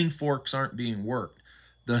the tuning forks aren't being worked,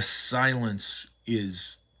 the silence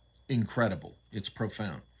is incredible. It's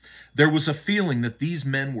profound. There was a feeling that these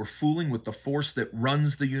men were fooling with the force that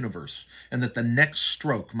runs the universe, and that the next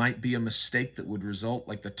stroke might be a mistake that would result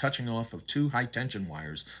like the touching off of two high-tension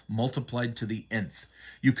wires multiplied to the nth.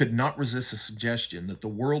 You could not resist the suggestion that the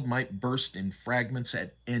world might burst in fragments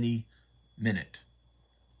at any minute.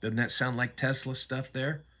 Doesn't that sound like Tesla stuff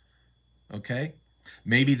there? Okay?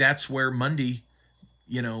 Maybe that's where Mundy,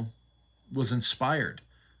 was inspired,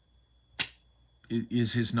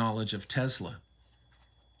 is his knowledge of Tesla.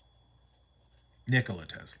 Nikola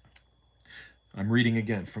Tesla. I'm reading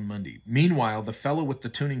again from Mundy. Meanwhile, the fellow with the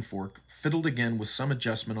tuning fork fiddled again with some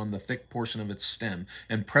adjustment on the thick portion of its stem,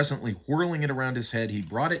 and presently, whirling it around his head, he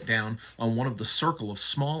brought it down on one of the circle of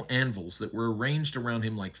small anvils that were arranged around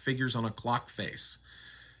him like figures on a clock face.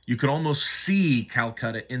 You could almost see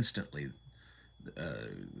Calcutta instantly.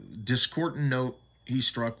 Discordant note he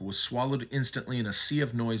struck was swallowed instantly in a sea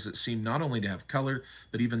of noise that seemed not only to have color,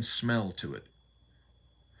 but even smell to it.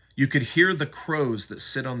 You could hear the crows that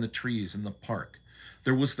sit on the trees in the park.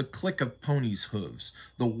 There was the click of ponies' hooves,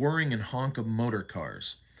 the whirring and honk of motor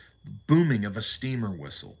cars, the booming of a steamer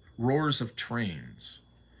whistle, roars of trains.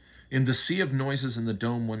 In the sea of noises in the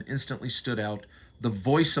dome, one instantly stood out, the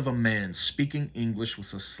voice of a man speaking English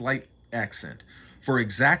with a slight accent. For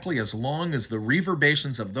exactly as long as the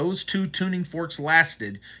reverberations of those two tuning forks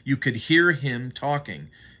lasted, you could hear him talking,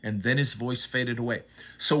 and then his voice faded away.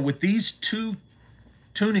 So with these two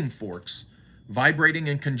tuning forks vibrating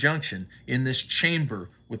in conjunction in this chamber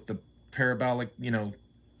with the parabolic,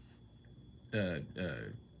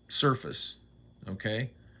 surface, okay?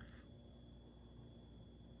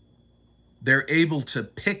 They're able to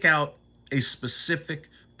pick out a specific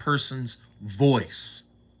person's voice,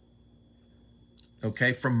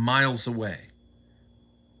 okay, from miles away.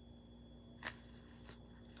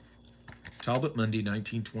 Talbot, Mundy,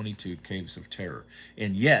 1922, Caves of Terror.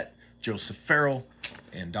 And yet, Joseph Farrell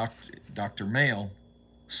and Dr. Mayle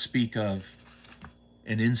speak of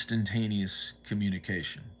an instantaneous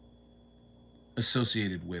communication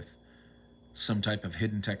associated with some type of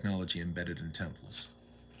hidden technology embedded in temples.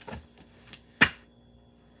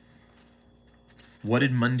 What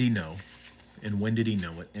did Mundy know, and when did he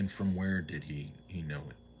know it, and from where did he know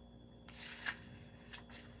it?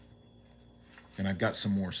 And I've got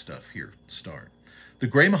some more stuff here to start. The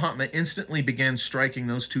Gray Mahatma instantly began striking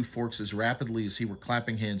those two forks as rapidly as he were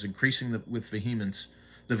clapping hands, increasing the vehemence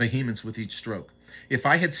with each stroke. If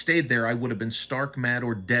I had stayed there, I would have been stark mad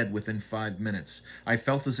or dead within 5 minutes. I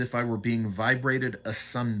felt as if I were being vibrated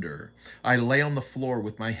asunder. I lay on the floor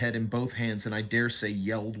with my head in both hands, and I dare say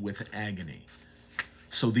yelled with agony.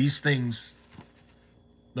 So these things,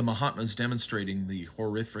 the Mahatma's demonstrating the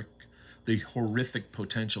horrific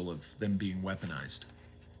potential of them being weaponized.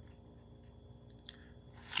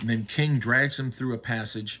 And then King drags him through a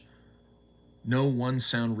passage. No one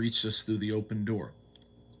sound reached us through the open door.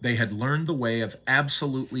 They had learned the way of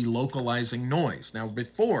absolutely localizing noise. Now,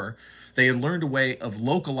 before, they had learned a way of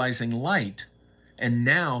localizing light, and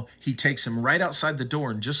now he takes him right outside the door,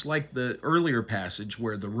 and just like the earlier passage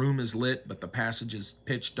where the room is lit, but the passage is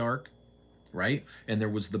pitch dark, right? And there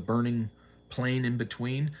was the burning plane in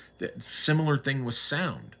between. The similar thing with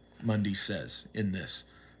sound, Mundy says in this,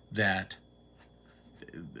 that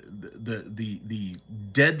the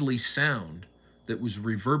deadly sound that was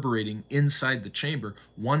reverberating inside the chamber,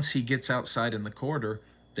 once he gets outside in the corridor,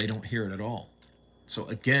 They don't hear it at all. So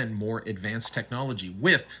again, more advanced technology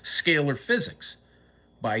with scalar physics.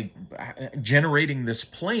 By generating this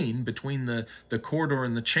plane between the corridor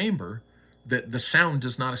and the chamber, that the sound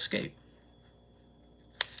does not escape.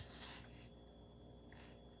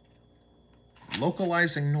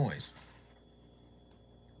 Localizing noise.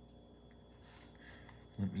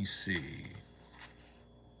 Let me see.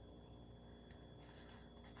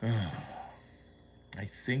 I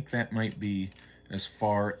think that might be as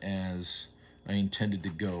far as I intended to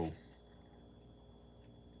go.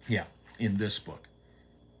 Yeah, in this book.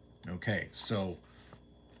 Okay, so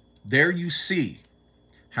there you see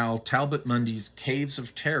how Talbot Mundy's Caves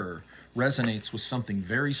of Terror resonates with something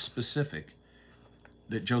very specific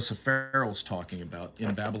that Joseph Farrell's talking about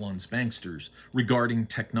in Babylon's Banksters regarding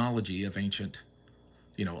technology of ancient,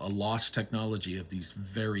 a lost technology of these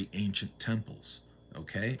very ancient temples.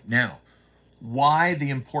 Okay, now, why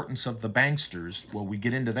the importance of the Banksters? Well, we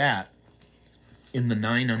get into that in The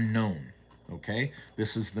Nine Unknown. Okay,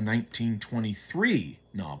 this is the 1923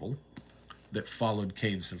 novel that followed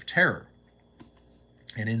Caves of Terror.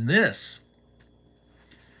 And in this,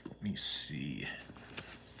 let me see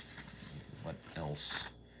what else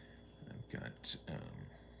I've got.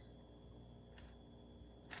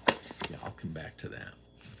 Yeah, I'll come back to that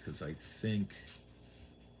because I think.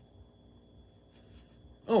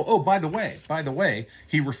 Oh, by the way,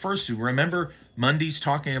 he refers to, remember Mundy's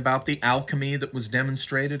talking about the alchemy that was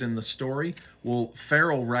demonstrated in the story? Well,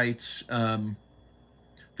 Farrell writes,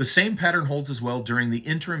 the same pattern holds as well during the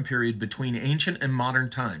interim period between ancient and modern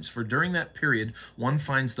times, for during that period one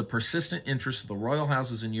finds the persistent interest of the royal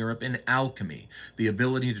houses in Europe in alchemy, the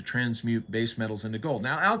ability to transmute base metals into gold.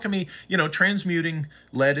 Now, alchemy, transmuting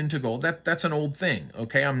lead into gold, that's an old thing,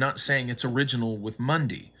 okay? I'm not saying it's original with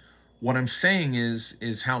Mundy. What I'm saying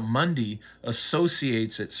is how Mundy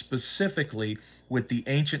associates it specifically with the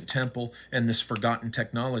ancient temple and this forgotten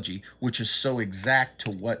technology, which is so exact to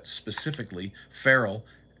what specifically Farrell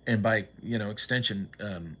and by extension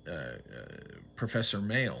Professor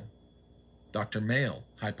Mayle, Dr. Mayle,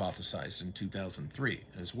 hypothesized in 2003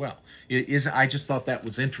 as well. I just thought that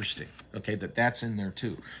was interesting. Okay, that's in there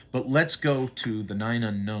too. But let's go to The Nine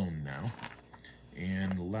Unknown now,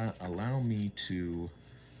 and allow me to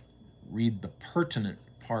read the pertinent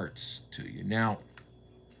parts to you. Now,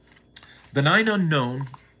 The Nine Unknown,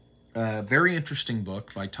 very interesting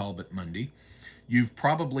book by Talbot Mundy. You've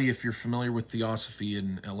probably, if you're familiar with Theosophy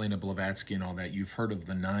and Elena Blavatsky and all that, you've heard of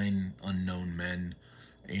the Nine Unknown Men,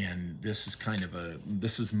 and this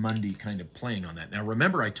is Mundy kind of playing on that. Now,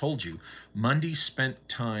 remember I told you, Mundy spent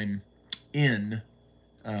time in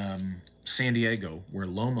San Diego, where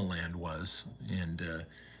Loma Land was, and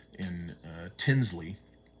in Tinsley,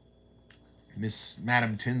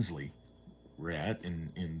 Madame Tinsley were at,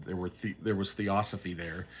 and there was Theosophy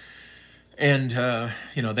there. And,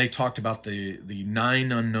 they talked about the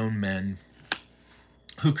nine unknown men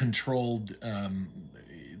who controlled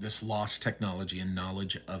this lost technology and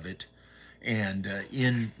knowledge of it. And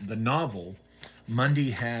in the novel,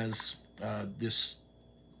 Mundy has this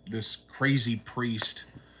crazy priest,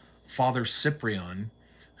 Father Cyprian,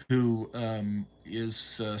 who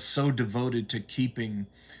is so devoted to keeping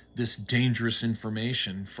this dangerous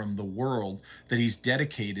information from the world that he's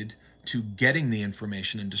dedicated to getting the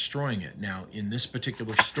information and destroying it. Now, in this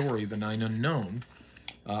particular story, The Nine Unknown,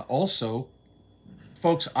 also,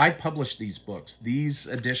 folks, I publish these books. These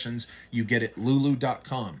editions you get at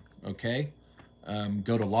lulu.com, okay?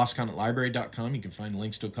 Go to lostcontinentlibrary.com. You can find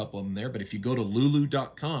links to a couple of them there. But if you go to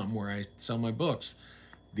lulu.com, where I sell my books,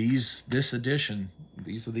 this edition,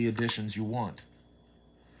 these are the editions you want.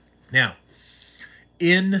 Now,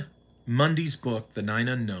 in Mundy's book, The Nine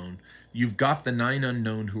Unknown, you've got the nine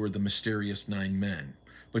unknown who are the mysterious nine men.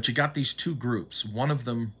 But you got these two groups. One of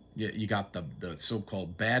them, you got the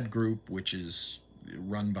so-called bad group, which is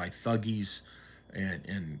run by thuggies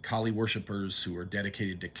and Kali worshippers who are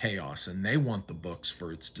dedicated to chaos, and they want the books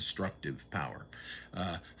for its destructive power.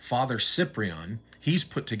 Father Cyprian, he's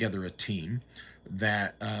put together a team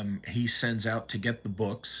that he sends out to get the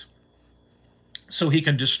books so he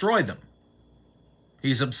can destroy them.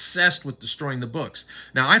 He's obsessed with destroying the books.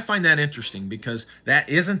 Now, I find that interesting because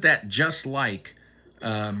isn't that just like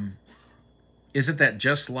a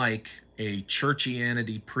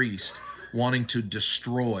churchianity priest wanting to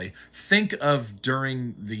destroy? Think of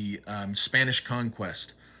during the Spanish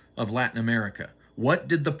conquest of Latin America. What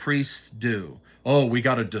did the priests do? Oh, we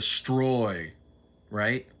got to destroy,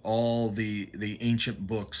 right, all the ancient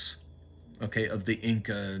books, okay, of the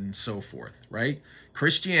Inca and so forth, right?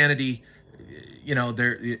 Christianity you know,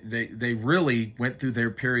 they really went through their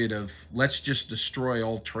period of let's just destroy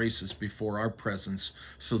all traces before our presence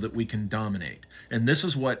so that we can dominate. And this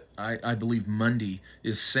is what I believe Mundy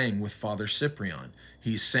is saying with Father Cyprian.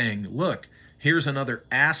 He's saying, look, here's another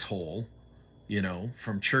asshole, you know,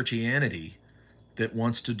 from churchianity that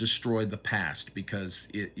wants to destroy the past because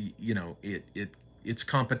it's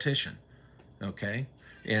competition. Okay.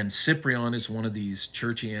 And Cyprian is one of these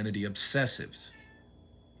churchianity obsessives.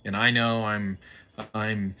 And I know I'm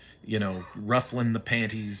ruffling the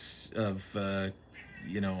panties of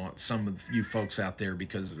some of you folks out there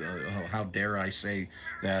because how dare I say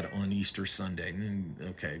that on Easter Sunday?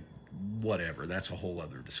 Okay, whatever. That's a whole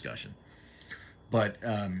other discussion. But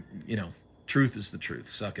truth is the truth.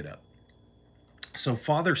 Suck it up. So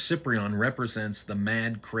Father Cyprian represents the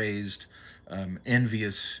mad, crazed,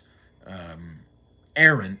 envious,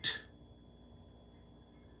 errant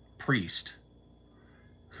priest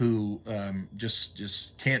who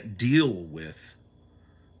just can't deal with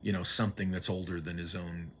something that's older than his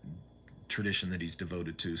own tradition that he's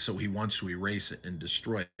devoted to, so he wants to erase it and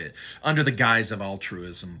destroy it under the guise of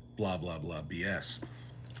altruism, blah blah blah BS.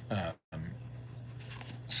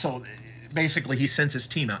 So basically he sends his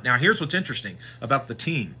team out. Now here's what's interesting about the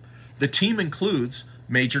team. The team includes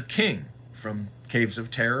Major King from Caves of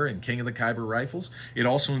Terror and King of the Khyber Rifles. It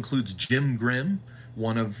also includes Jim Grimm,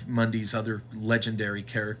 one of Mundy's other legendary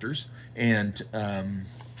characters, and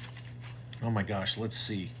oh my gosh, let's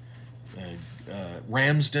see,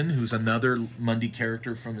 Ramsden, who's another Mundy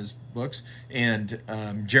character from his books, and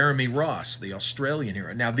Jeremy Ross, the Australian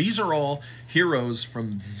hero. Now, these are all heroes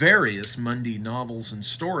from various Mundy novels and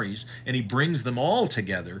stories, and he brings them all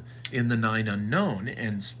together in the Nine Unknown,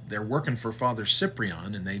 and they're working for Father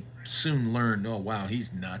Cyprian, and they soon learn, oh, wow,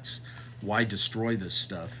 he's nuts. Why destroy this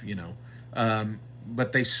stuff,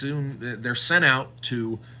 but they're sent out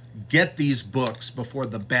to get these books before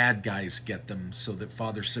the bad guys get them so that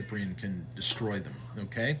Father Cyprian can destroy them.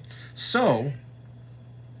 Okay? So,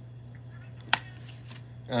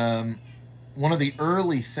 one of the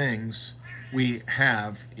early things we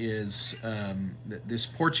have is this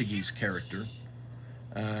Portuguese character.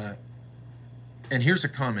 And here's a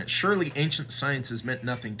comment. Surely ancient sciences meant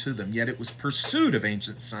nothing to them, yet it was pursuit of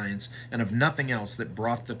ancient science and of nothing else that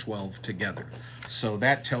brought the 12 together. So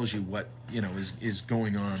that tells you what, is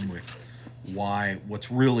going on with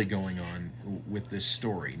what's really going on with this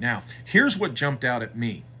story. Now, here's what jumped out at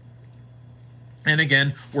me. And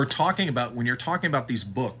again, when you're talking about these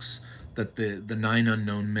books that the Nine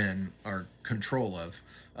Unknown Men are control of,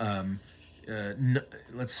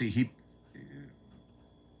 let's see,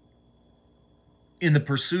 in the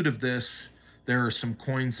pursuit of this, there are some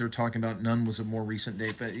coins they're talking about. None was of more recent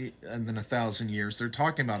date than 1,000 years. They're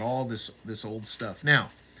talking about all this old stuff.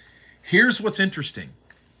 Now, here's what's interesting.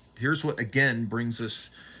 Here's what, again,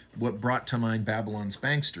 what brought to mind Babylon's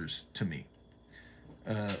Banksters to me.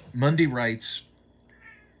 Mundy writes,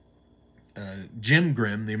 Jim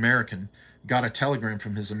Grimm, the American, got a telegram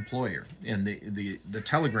from his employer, and the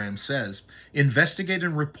telegram says, investigate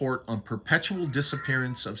and report on perpetual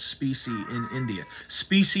disappearance of specie in India.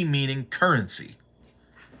 Specie meaning currency.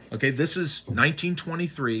 Okay, this is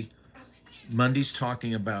 1923. Mundy's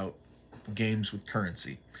talking about games with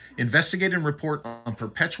currency. Investigate and report on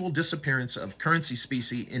perpetual disappearance of currency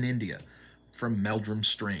specie in India. From Meldrum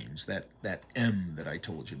Strange, that M that I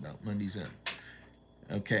told you about, Mundy's M.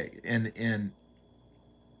 Okay, and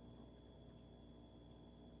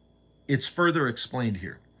it's further explained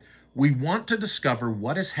here. We want to discover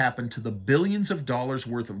what has happened to the billions of dollars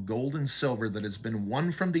worth of gold and silver that has been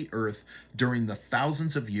won from the earth during the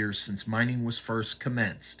thousands of years since mining was first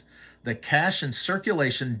commenced. The cash in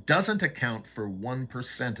circulation doesn't account for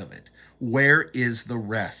 1% of it. Where is the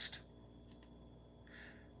rest?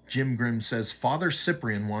 Jim Grimm says, Father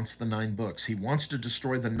Cyprian wants the 9 books. He wants to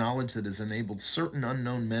destroy the knowledge that has enabled certain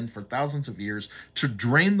unknown men for thousands of years to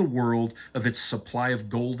drain the world of its supply of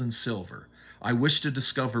gold and silver. I wish to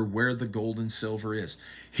discover where the gold and silver is.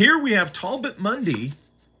 Here we have Talbot Mundy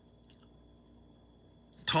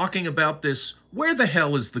talking about this. Where the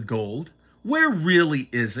hell is the gold? Where really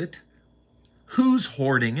is it? Who's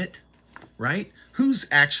hoarding it? Right? Who's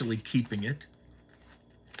actually keeping it?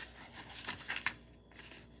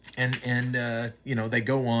 And they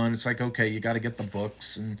go on. It's like, okay, you got to get the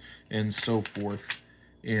books and so forth.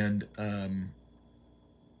 And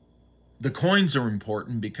the coins are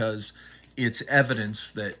important because it's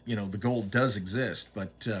evidence that, the gold does exist.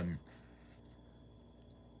 But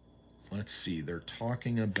let's see. They're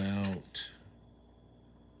talking about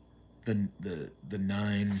the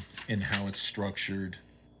 9 and how it's structured.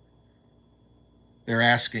 They're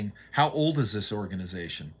asking, how old is this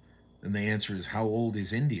organization? And the answer is, how old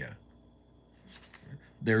is India?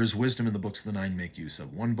 There is wisdom in the books the nine make use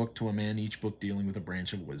of. One book to a man, each book dealing with a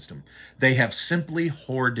branch of wisdom. They have simply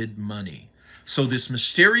hoarded money. So this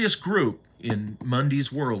mysterious group in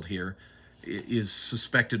Mundy's world here is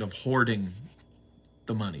suspected of hoarding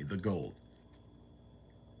the money, the gold.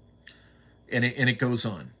 And it goes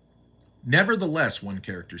on. Nevertheless, one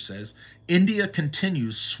character says, India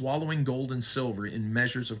continues swallowing gold and silver in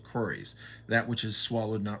measures of crores, that which is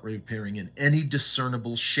swallowed not reappearing in any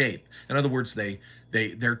discernible shape. In other words,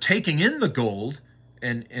 they're taking in the gold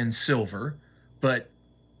and silver, but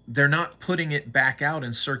they're not putting it back out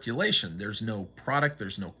in circulation. There's no product,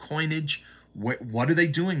 there's no coinage. What are they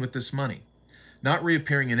doing with this money? Not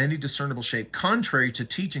reappearing in any discernible shape, contrary to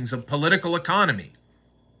teachings of political economy.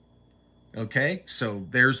 Okay, so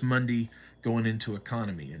there's Mundy going into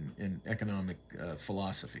economy and economic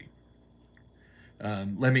philosophy.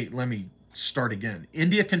 Let me start again.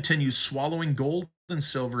 India continues swallowing gold and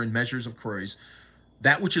silver in measures of crores,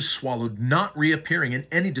 that which is swallowed not reappearing in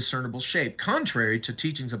any discernible shape, contrary to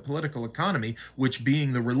teachings of political economy, which,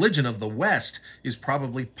 being the religion of the West, is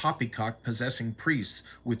probably poppycock possessing priests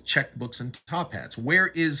with checkbooks and top hats. Where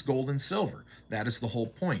is gold and silver? That is the whole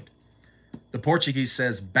point. The Portuguese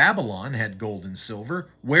says Babylon had gold and silver.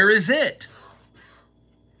 Where is it?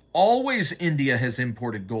 Always India has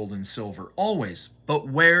imported gold and silver, always. But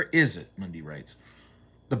where is it, Mundy writes.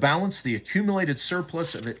 The balance, the accumulated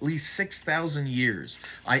surplus of at least 6,000 years.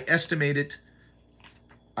 I estimate it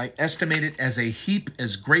as a heap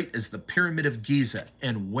as great as the Pyramid of Giza.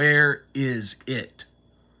 And where is it?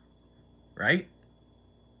 Right?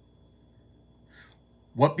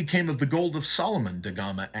 What became of the gold of Solomon, Da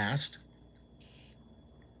Gama asked.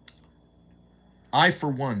 I, for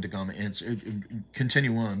one, Da Gama answered,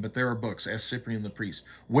 continue on, but there are books, asked Cyprian the priest.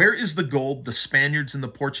 Where is the gold the Spaniards and the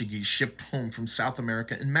Portuguese shipped home from South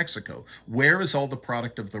America and Mexico? Where is all the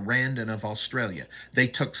product of the Rand and of Australia? They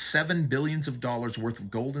took $7 billion worth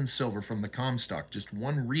of gold and silver from the Comstock, just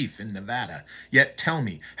one reef in Nevada. Yet tell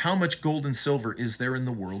me, how much gold and silver is there in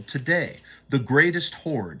the world today? The greatest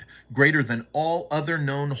hoard, greater than all other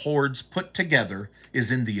known hoards put together, is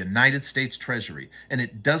in the United States Treasury, and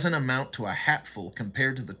it doesn't amount to a hatful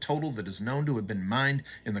compared to the total that is known to have been mined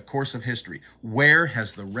in the course of history. Where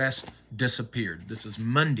has the rest disappeared? This is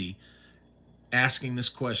Mundy asking this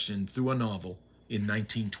question through a novel in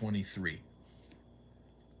 1923.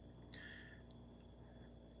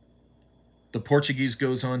 The Portuguese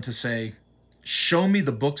goes on to say, show me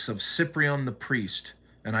the books of Cyprian the priest,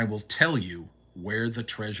 and I will tell you where the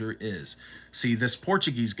treasure is. See, this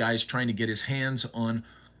Portuguese guy is trying to get his hands on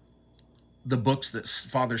the books that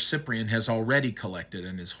Father Cyprian has already collected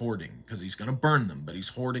and is hoarding, because he's going to burn them, but he's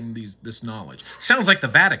hoarding this knowledge. Sounds like the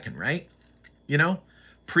Vatican, right? You know,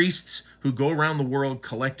 priests who go around the world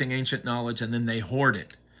collecting ancient knowledge and then they hoard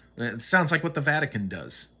it. It sounds like what the Vatican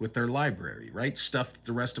does with their library, right? Stuff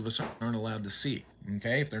the rest of us aren't allowed to see.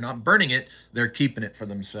 Okay, if they're not burning it, they're keeping it for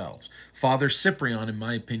themselves. Father Cyprian, in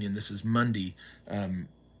my opinion, this is Mundy.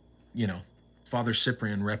 You know, Father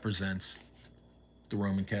Cyprian represents the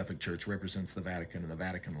Roman Catholic Church, represents the Vatican and the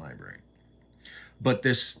Vatican Library. But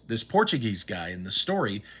this Portuguese guy in the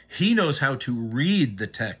story, he knows how to read the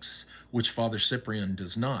texts, which Father Cyprian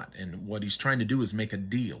does not. And what he's trying to do is make a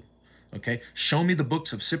deal. Okay, show me the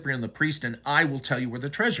books of Cyprian the priest, and I will tell you where the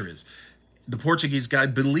treasure is. The Portuguese guy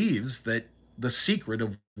believes that the secret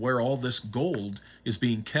of where all this gold is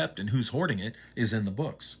being kept and who's hoarding it is in the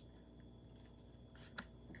books.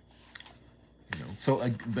 You know,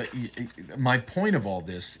 so, but my point of all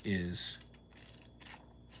this is,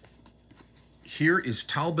 here is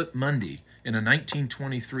Talbot Mundy in a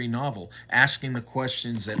 1923 novel asking the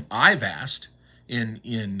questions that I've asked in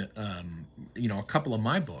you know, a couple of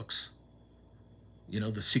my books. You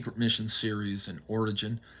know, the Secret Mission series and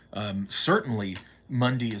Origin. Certainly,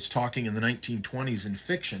 Mundy is talking in the 1920s in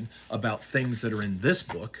fiction about things that are in this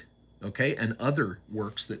book, okay, and other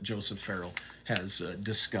works that Joseph Farrell has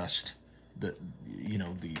discussed. You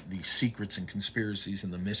know, the secrets and conspiracies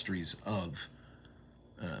and the mysteries of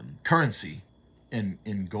currency and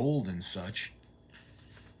in gold and such.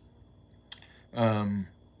 Now,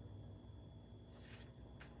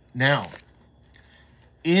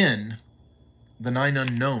 in The Nine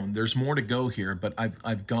Unknown, there's more to go here, but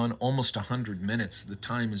I've gone almost 100 minutes. The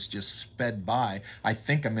time has just sped by. I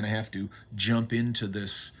think I'm going to have to jump into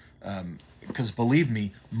this because, believe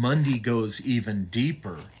me, Mundy goes even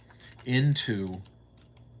deeper into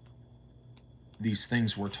these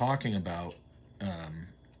things we're talking about,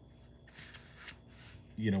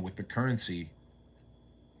 you know, with the currency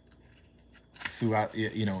throughout,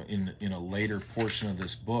 you know, in a later portion of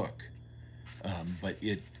this book. But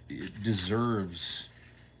it deserves,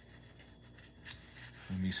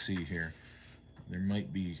 let me see here. There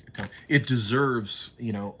might be, it deserves,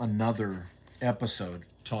 you know, another episode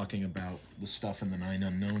talking about the stuff in the Nine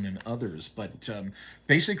Unknown and others. But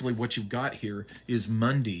basically, what you've got here is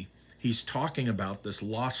Mundy. He's talking about this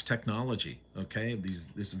lost technology, okay?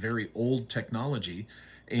 This very old technology.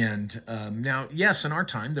 And now, yes, in our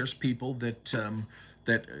time, there's people that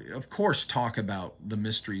that, of course, talk about the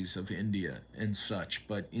mysteries of India and such.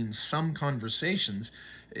 But in some conversations,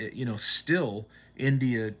 you know, still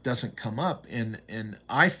India doesn't come up. And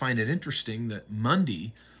I find it interesting that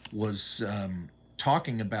Mundy was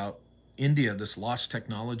talking about India, this lost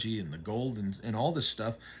technology and the gold and all this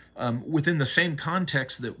stuff, within the same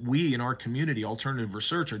context that we in our community, alternative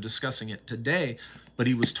research, are discussing it today. But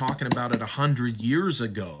he was talking about it 100 years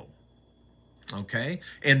ago. Okay?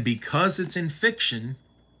 And because it's in fiction,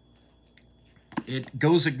 it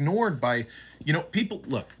goes ignored by, you know, people,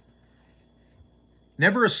 look,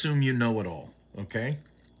 never assume you know it all, okay?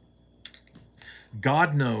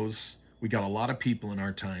 God knows we got a lot of people in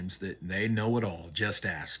our times that they know it all. Just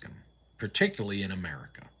ask them, particularly in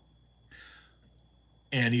America.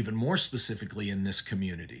 And even more specifically in this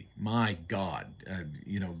community. My God,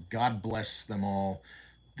 you know, God bless them all.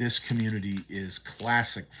 This community is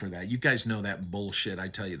classic for that. You guys know that bullshit I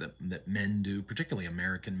tell you that men do, particularly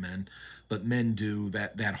American men, but men do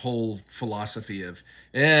that whole philosophy of,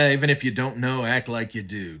 even if you don't know, act like you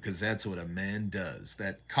do, because that's what a man does.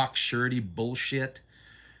 That cocksurety bullshit.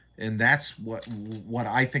 And that's what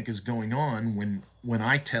I think is going on when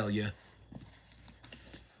I tell you,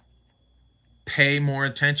 pay more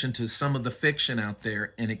attention to some of the fiction out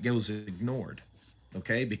there, and it goes ignored.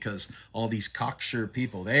 Okay, because all these cocksure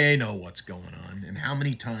people, they know what's going on. And how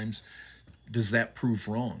many times does that prove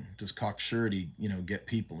wrong? Does cocksurety, you know, get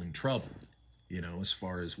people in trouble, you know, as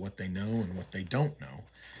far as what they know and what they don't know?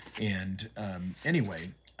 And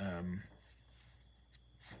anyway,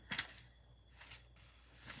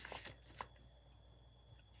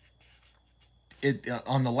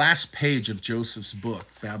 on the last page of Joseph's book,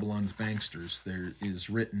 Babylon's Banksters, there is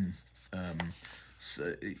written,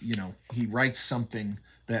 so, you know, he writes something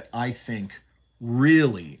that I think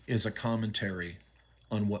really is a commentary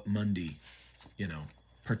on what Mundy, you know,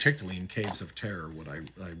 particularly in Caves of Terror, what I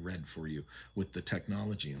read for you with the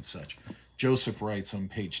technology and such. Joseph writes on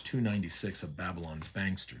page 296 of Babylon's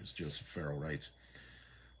Banksters, Joseph Farrell writes,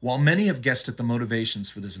 while many have guessed at the motivations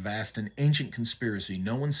for this vast and ancient conspiracy,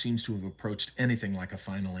 no one seems to have approached anything like a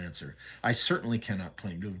final answer. I certainly cannot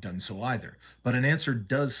claim to have done so either, but an answer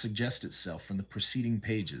does suggest itself from the preceding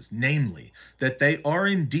pages, namely, that they are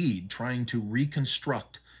indeed trying to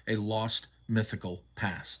reconstruct a lost mythical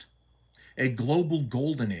past. A global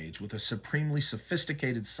golden age with a supremely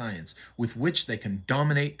sophisticated science with which they can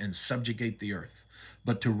dominate and subjugate the earth.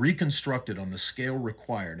 But to reconstruct it on the scale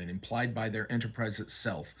required and implied by their enterprise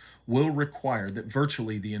itself will require that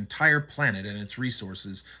virtually the entire planet and its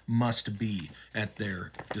resources must be at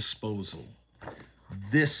their disposal.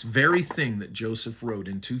 This very thing that Joseph wrote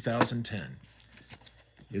in 2010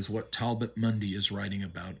 is what Talbot Mundy is writing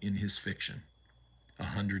about in his fiction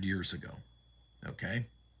 100 years ago. Okay?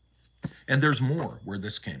 And there's more where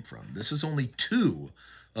this came from. This is only 2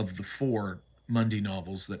 of the 4 Mundy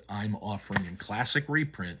novels that I'm offering in classic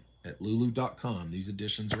reprint at lulu.com. These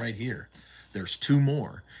editions right here. There's 2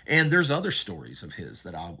 more. And there's other stories of his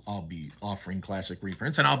that I'll be offering classic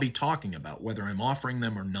reprints, and I'll be talking about whether I'm offering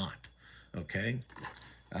them or not. Okay?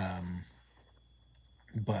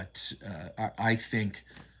 But I think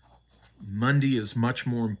Mundy is much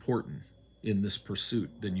more important in this pursuit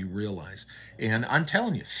than you realize. And I'm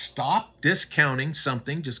telling you, stop discounting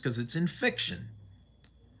something just because it's in fiction.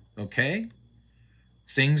 Okay?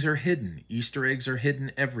 Things are hidden. Easter eggs are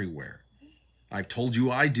hidden everywhere. I've told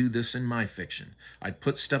you I do this in my fiction. I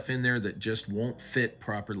put stuff in there that just won't fit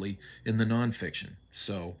properly in the nonfiction.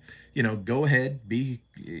 So, you know, go ahead, be,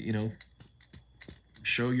 you know,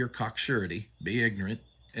 show your cocksurety, be ignorant,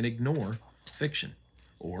 and ignore fiction.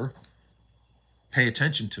 Or pay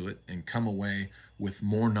attention to it and come away with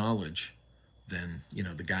more knowledge than, you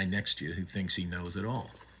know, the guy next to you who thinks he knows it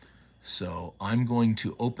all. So I'm going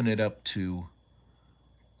to open it up to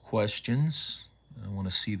questions. I want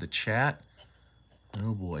to see the chat.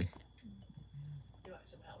 Oh boy.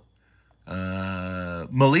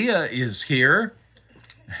 Malia is here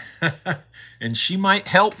and she might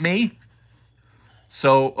help me.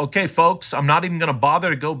 So, okay, folks, I'm not even going to bother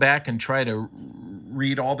to go back and try to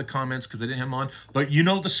read all the comments because I didn't have them on, but you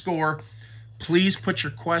know the score. Please put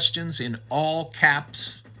your questions in all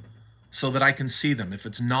caps so that I can see them. If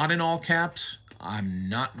it's not in all caps, I'm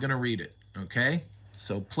not going to read it, okay?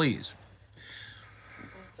 So please.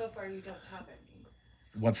 So far, you don't have any.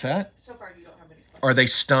 What's that? So far, you don't have any questions. Are they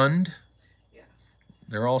stunned? Yeah.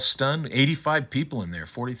 They're all stunned. 85 people in there,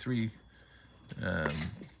 43.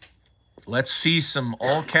 Let's see some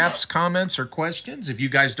all caps comments or questions. If you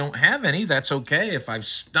guys don't have any, that's okay. If I've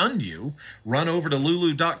stunned you, run over to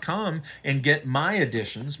lulu.com and get my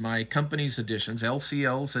editions, my company's editions,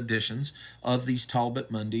 LCL's editions of these Talbot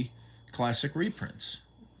Mundy classic reprints.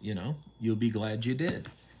 You know, you'll be glad you did.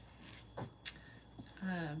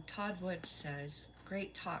 Todd Wood says,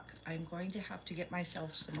 "Great talk. I'm going to have to get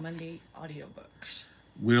myself some Monday audiobooks."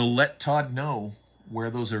 We'll let Todd know where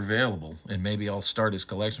those are available, and maybe I'll start his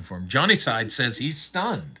collection for him. Johnny Side says he's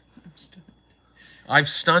stunned. I'm stunned. I've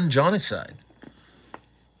stunned Johnny Side.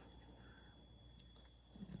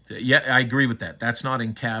 Yeah, I agree with that. That's not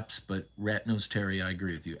in caps, but Rat-Nosed Terry, I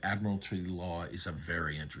agree with you. Admiralty Law is a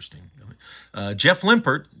very interesting. Jeff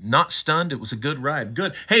Limpert, not stunned. It was a good ride.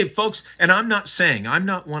 Good. Hey, folks, and I'm not saying that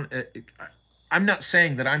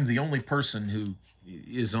I'm the only person who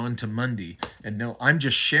is on to Mundy, and no, I'm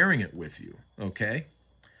just sharing it with you. Okay.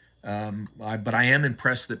 But I am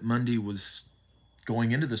impressed that Mundy was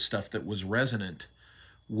going into the stuff that was resonant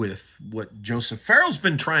with what Joseph Farrell's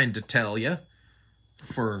been trying to tell you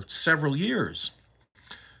for several years.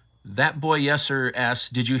 That boy Yesser asks,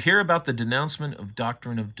 did you hear about the denouncement of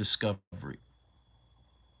doctrine of discovery?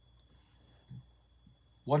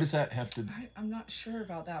 What does that have to do? I'm not sure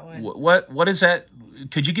about that one. What is that?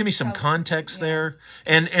 Could you give me some context there?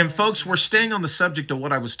 And folks, we're staying on the subject of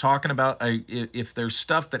what I was talking about. If there's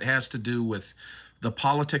stuff that has to do with the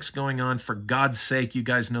politics going on, for God's sake, you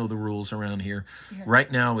guys know the rules around here.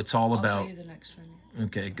 Right now, it's all about... I'll show you the next one.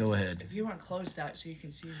 Okay, go ahead. If you want to close that so you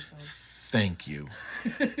can see yourself. Thank you.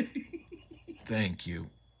 Thank you.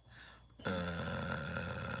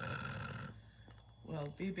 Well,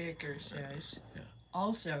 B. Baker says,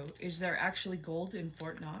 also, is there actually gold in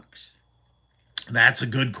Fort Knox? That's a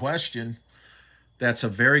good question. That's a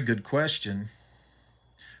very good question.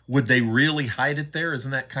 Would they really hide it there?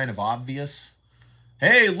 Isn't that kind of obvious?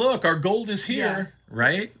 Hey, look, our gold is here,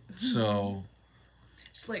 right? So...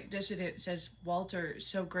 Slick Dissident says, Walter,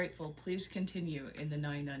 so grateful. Please continue in the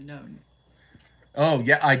 9 Unknown. Oh,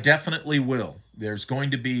 yeah, I definitely will. There's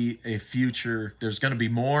going to be a future. There's going to be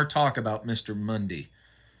more talk about Mr. Mundy.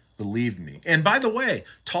 Believe me. And by the way,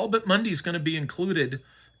 Talbot Mundy is going to be included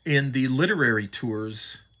in the literary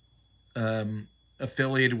tours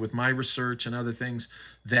affiliated with my research and other things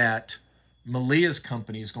that Malia's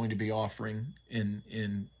company is going to be offering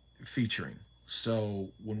in featuring. So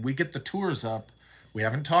when we get the tours up, we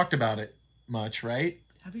haven't talked about it much, right?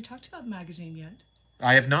 Have you talked about the magazine yet?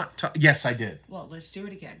 I have not. Yes, I did. Well, let's do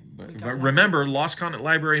it again. But remember, Lost Continent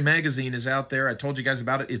Library magazine is out there. I told you guys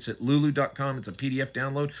about it. It's at lulu.com. It's a PDF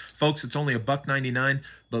download. Folks, it's only $1.99,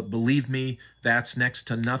 but believe me, that's next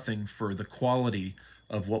to nothing for the quality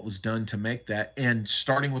of what was done to make that. And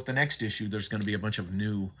starting with the next issue, there's going to be a bunch of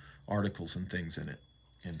new articles and things in it,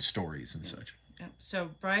 and stories and such.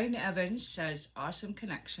 So Brian Evans says, awesome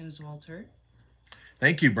connections, Walter.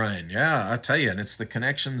 Thank you, Brian. Yeah, I tell you, and it's the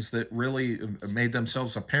connections that really made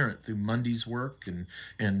themselves apparent through Mundy's work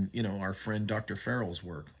and you know, our friend Dr. Farrell's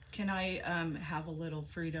work. Can I have a little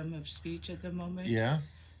freedom of speech at the moment? Yeah.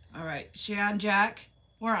 All right, Shan Jack,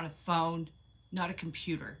 we're on a phone, not a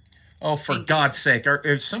computer. Oh, for God's sake,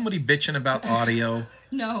 is somebody bitching about audio?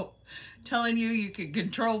 No, telling you can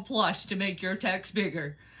control plus to make your text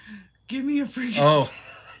bigger. Give me a freaking... Oh.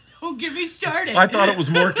 Don't get me started. I thought it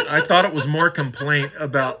was more complaint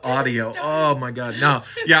about audio. Oh my God. No.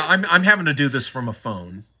 Yeah, I'm having to do this from a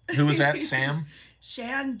phone. Who was that? Sam?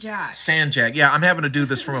 Sanjak. Sanjak. Yeah, I'm having to do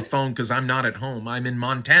this from a phone because I'm not at home. I'm in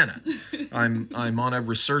Montana. I'm on a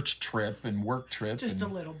research trip and work trip. Just a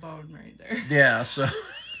little bone right there. Yeah, so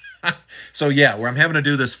yeah, where I'm having to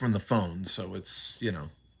do this from the phone. So it's, you know.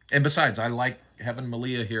 And besides, I like having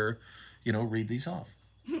Malia here, you know, read these off.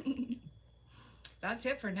 That's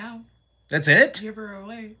it for now. That's it? Give her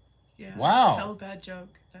away. Yeah. Wow. Tell a bad joke.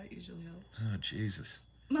 That usually helps. Oh, Jesus.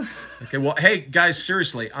 Okay, well, hey, guys,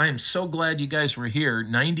 seriously, I am so glad you guys were here.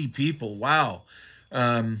 90 people. Wow.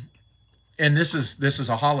 And this is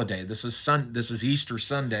a holiday. This is Easter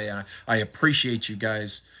Sunday. I appreciate you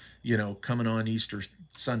guys, you know, coming on Easter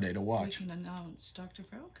Sunday to watch. We can announce Dr.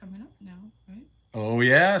 Farrell coming up now, right? Oh,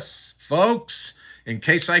 yes. Folks, in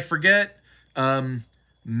case I forget,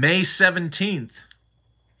 May 17th,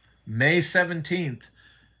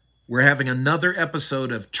 we're having another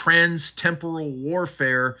episode of Trans-Temporal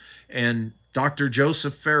Warfare, and Dr.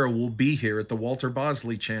 Joseph Farrell will be here at the Walter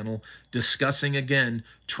Bosley channel discussing again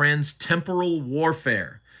Trans-Temporal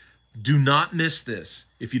Warfare. Do not miss this.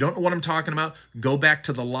 If you don't know what I'm talking about, go back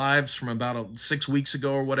to the lives from about 6 weeks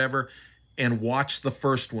ago or whatever and watch the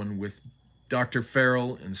first one with Dr.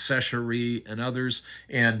 Farrell and Seshari and others.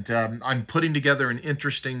 And I'm putting together an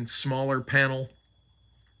interesting, smaller panel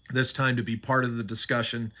this time to be part of the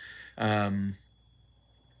discussion. Um,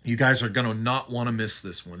 you guys are going to not want to miss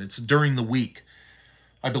this one. It's during the week.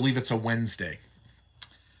 I believe it's a Wednesday.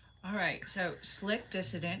 All right. So Slick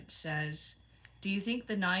Dissident says, "Do you think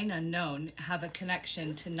the nine unknown have a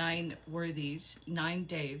connection to nine worthies, nine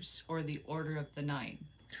Daves, or the Order of the Nine?"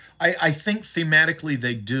 I think thematically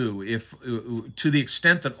they do, if to the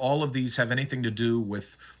extent that all of these have anything to do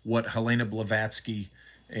with what Helena Blavatsky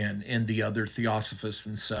and the other theosophists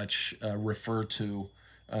and such refer to.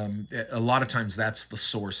 A lot of times that's the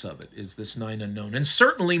source of it, is this nine unknown. And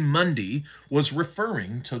certainly Mundy was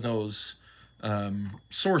referring to those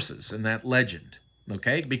sources and that legend,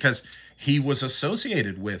 okay? Because he was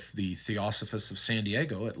associated with the Theosophists of San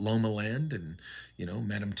Diego at Loma Land and,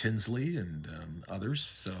 Madame Tinsley and others.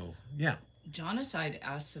 So, yeah. Jonaside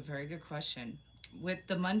asks a very good question. With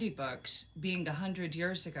the Mundy books being 100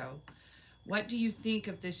 years ago, what do you think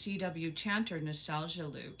of the CW Chanter nostalgia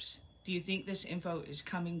loops? Do you think this info is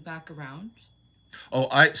coming back around?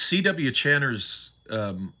 Oh, C.W. Channer's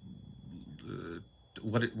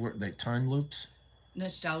what were they, time loops?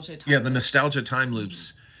 Nostalgia Yeah, time the loops. nostalgia time Mm-hmm.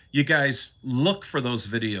 loops. You guys look for those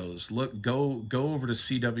videos. Go over to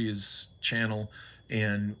CW's channel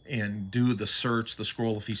and do the search, the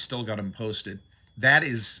scroll if he's still got them posted. That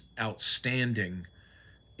is outstanding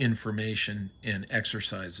information and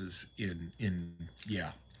exercises in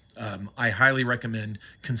yeah. I highly recommend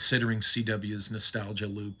considering CW's nostalgia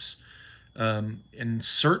loops. And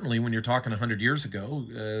certainly when you're talking 100 years ago,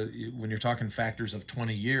 when you're talking factors of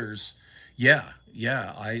 20 years, yeah,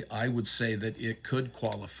 I would say that it could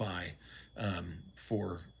qualify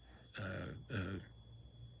for uh, uh,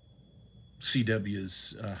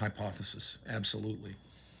 CW's hypothesis. Absolutely.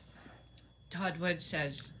 Todd Wood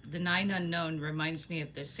says, "The nine unknown reminds me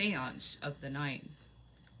of the seance of the nine."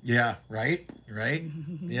 Yeah, right.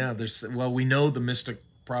 Yeah, well, we know the mystic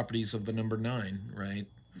properties of the number nine, right?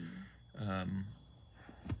 Um,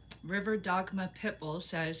 River Dogma Pitbull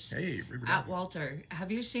says, hey, River "At Dog. Walter,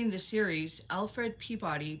 have you seen the series Alfred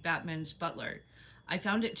Peabody, Batman's Butler? I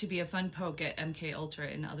found it to be a fun poke at MK Ultra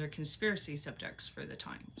and other conspiracy subjects for the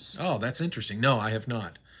times." Oh, that's interesting. No, I have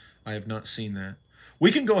not. I have not seen that.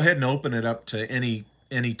 We can go ahead and open it up to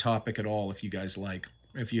any topic at all if you guys like.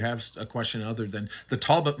 If you have a question other than the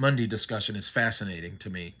Talbot Mundy discussion is fascinating to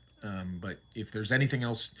me. But if there's anything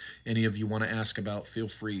else any of you want to ask about, feel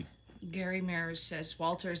free. Gary Mears says,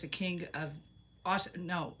 "Walter is a king of awesome,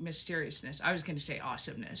 no, mysteriousness. I was going to say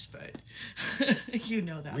awesomeness, but you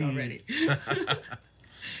know that We. already."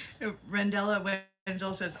 Rendella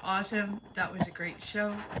Wenzel says, "Awesome. That was a great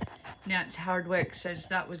show." Nance Hardwick says,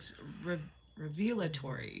 "That was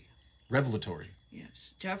revelatory." Revelatory.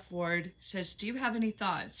 Yes. Jeff Ward says, "Do you have any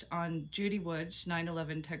thoughts on Judy Wood's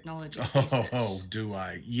 9/11 technology thesis?" Oh, do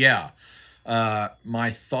I? Yeah.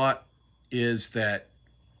 My thought is that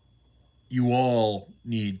you all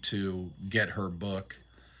need to get her book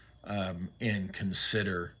and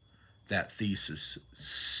consider that thesis.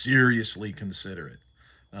 Seriously consider it.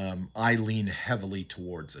 I lean heavily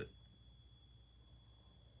towards it.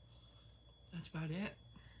 That's about it.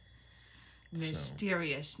 So,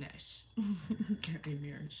 Mysteriousness. Gary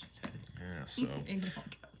Mears said. yeah, so. And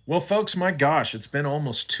Well, folks, my gosh, it's been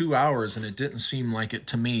almost 2 hours and it didn't seem like it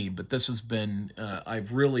to me, but this has been,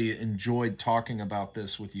 I've really enjoyed talking about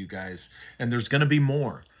this with you guys. And there's going to be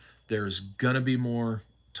more. There's going to be more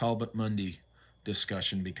Talbot Mundy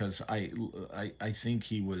discussion because I think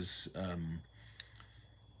he was on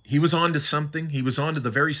to something. He was on to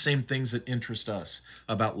the very same things that interest us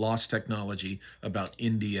about lost technology, about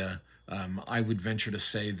India. I would venture to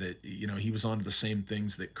say that he was on to the same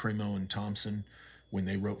things that Cremo and Thompson, when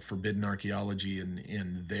they wrote Forbidden Archaeology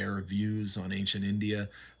and their views on ancient India.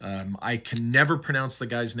 I can never pronounce the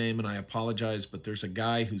guy's name, and I apologize, but there's a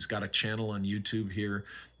guy who's got a channel on YouTube here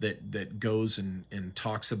that goes and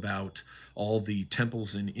talks about all the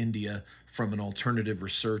temples in India from an alternative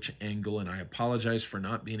research angle, and I apologize for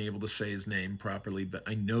not being able to say his name properly, but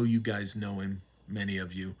I know you guys know him, many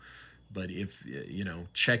of you. But if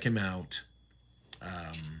check him out.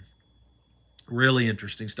 Really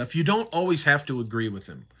interesting stuff. You don't always have to agree with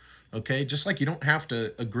him, okay? Just like you don't have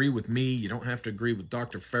to agree with me, you don't have to agree with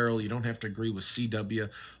Dr. Farrell, you don't have to agree with CW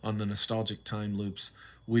on the nostalgic time loops.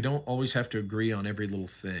 We don't always have to agree on every little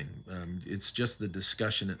thing. It's just the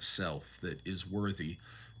discussion itself that is worthy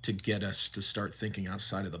to get us to start thinking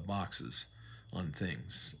outside of the boxes on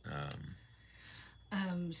things.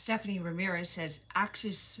 Stephanie Ramirez says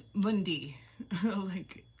Axis Mundi,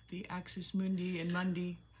 like the Axis Mundi and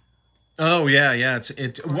Mundy Oh yeah, yeah.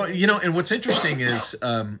 It's what you know, correlation. and what's interesting is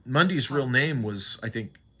Mundy's real Talbot name Mundy. was, I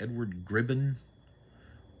think, Edward Gribben.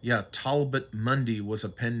 Yeah, Talbot Mundy was a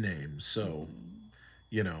pen name. So Mm.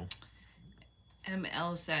 you know,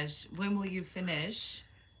 ML says, when will you finish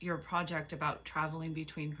your project about traveling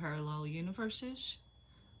between parallel universes?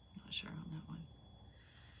 Not sure on that one.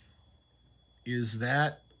 is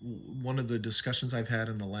that one of the discussions I've had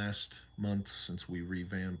in the last month since we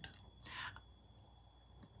revamped?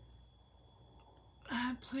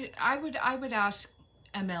 I would ask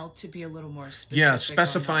ML to be a little more Yeah, specific on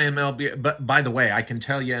specify that one. ML. But by the way, I can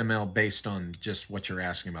tell you ML based on just what you're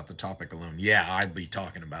asking about the topic alone. Yeah, I'd be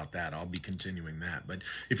talking about that. I'll be continuing that. But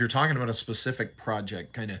if you're talking about a specific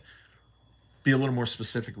project, kind of be a little more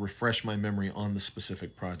specific, refresh my memory on the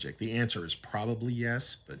specific project. The answer is probably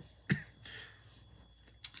yes, but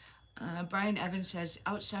Brian Evans says,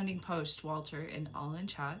 outstanding post, Walter, and all in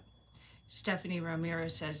chat. Stephanie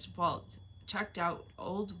Ramirez says, Walt, checked out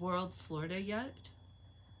Old World Florida yet?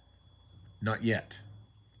 not yet.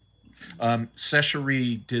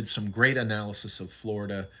 Sesheri did some great analysis of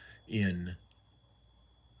Florida in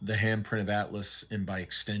the handprint of Atlas, and by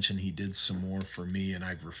extension, he did some more for me, and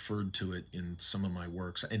I've referred to it in some of my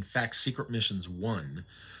works. In fact, Secret Missions 1,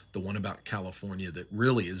 the one about California, that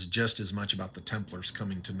really is just as much about the Templars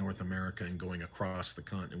coming to North America and going across the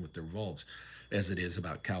continent with their vaults as it is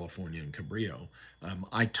about California and Cabrillo.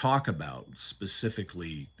 I talk about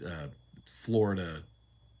specifically Florida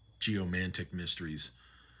geomantic mysteries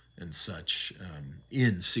and such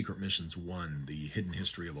in Secret Missions 1, The Hidden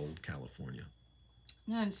History of Old California.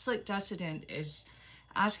 No, and Slick Dissident is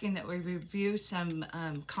asking that we review some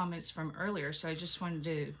comments from earlier. So I just wanted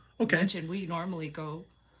to Okay. mention we normally go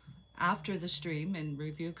after the stream and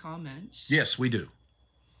review comments. Yes, we do.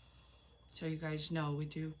 So you guys know we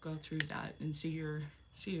do go through that and see your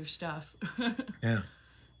stuff. Yeah.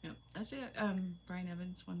 Yep, that's it. Brian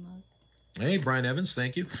Evans, one love. Hey, Brian Evans,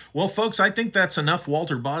 thank you. Well, folks, I think that's enough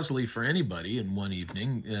Walter Bosley for anybody in one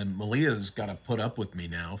evening. And Malia's got to put up with me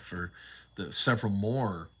now for the several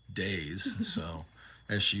more days, so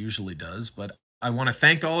as she usually does. But I want to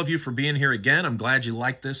thank all of you for being here again. I'm glad you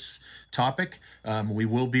liked this topic. We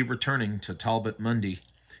will be returning to Talbot Mundy.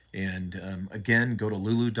 And again, go to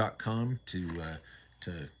lulu.com to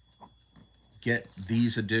get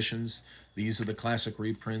these editions. These are the classic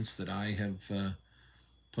reprints that I have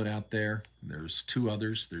put out there. There's two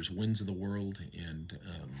others. There's Winds of the World and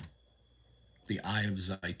The Eye of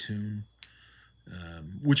Zaytun,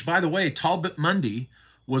 which, by the way, Talbot Mundy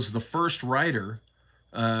was the first writer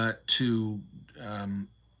to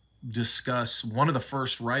discuss, one of the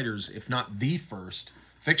first writers, if not the first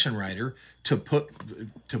fiction writer, to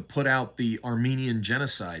put out the Armenian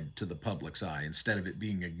genocide to the public's eye instead of it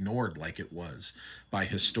being ignored like it was by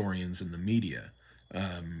historians and the media.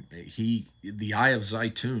 The Eye of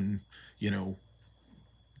Zaytun, you know,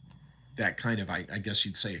 that kind of, I guess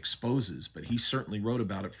you'd say, exposes, but he certainly wrote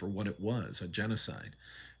about it for what it was, a genocide.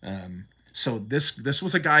 So this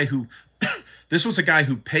was a guy who this was a guy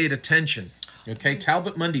who paid attention. Okay,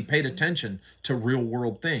 Talbot Mundy paid attention to real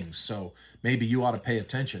world things. So maybe you ought to pay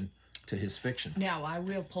attention to his fiction. Now I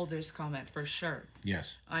will pull this comment for sure.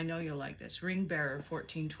 Yes. I know you'll like this. Ring Bearer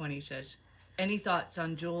 1420 says, any thoughts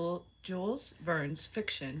on Jules Verne's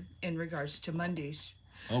fiction in regards to Mundy's?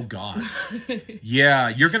 Oh God. Yeah,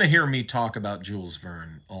 you're going to hear me talk about Jules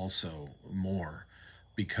Verne also more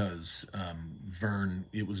because Verne,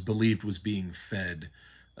 it was believed, was being fed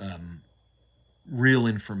real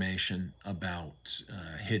information about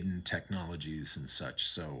hidden technologies and such.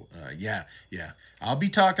 So yeah, I'll be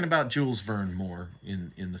talking about Jules Verne more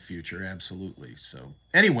in the future, absolutely. So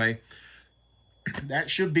anyway, that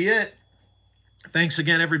should be it. Thanks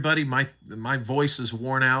again, everybody. My voice is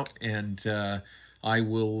worn out, and I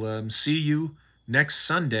will see you next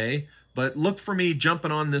Sunday. But look for me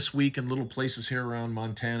jumping on this week in little places here around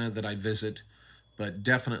Montana that I visit. But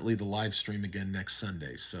definitely the live stream again next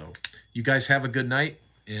Sunday. So you guys have a good night,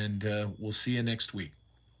 and we'll see you next week.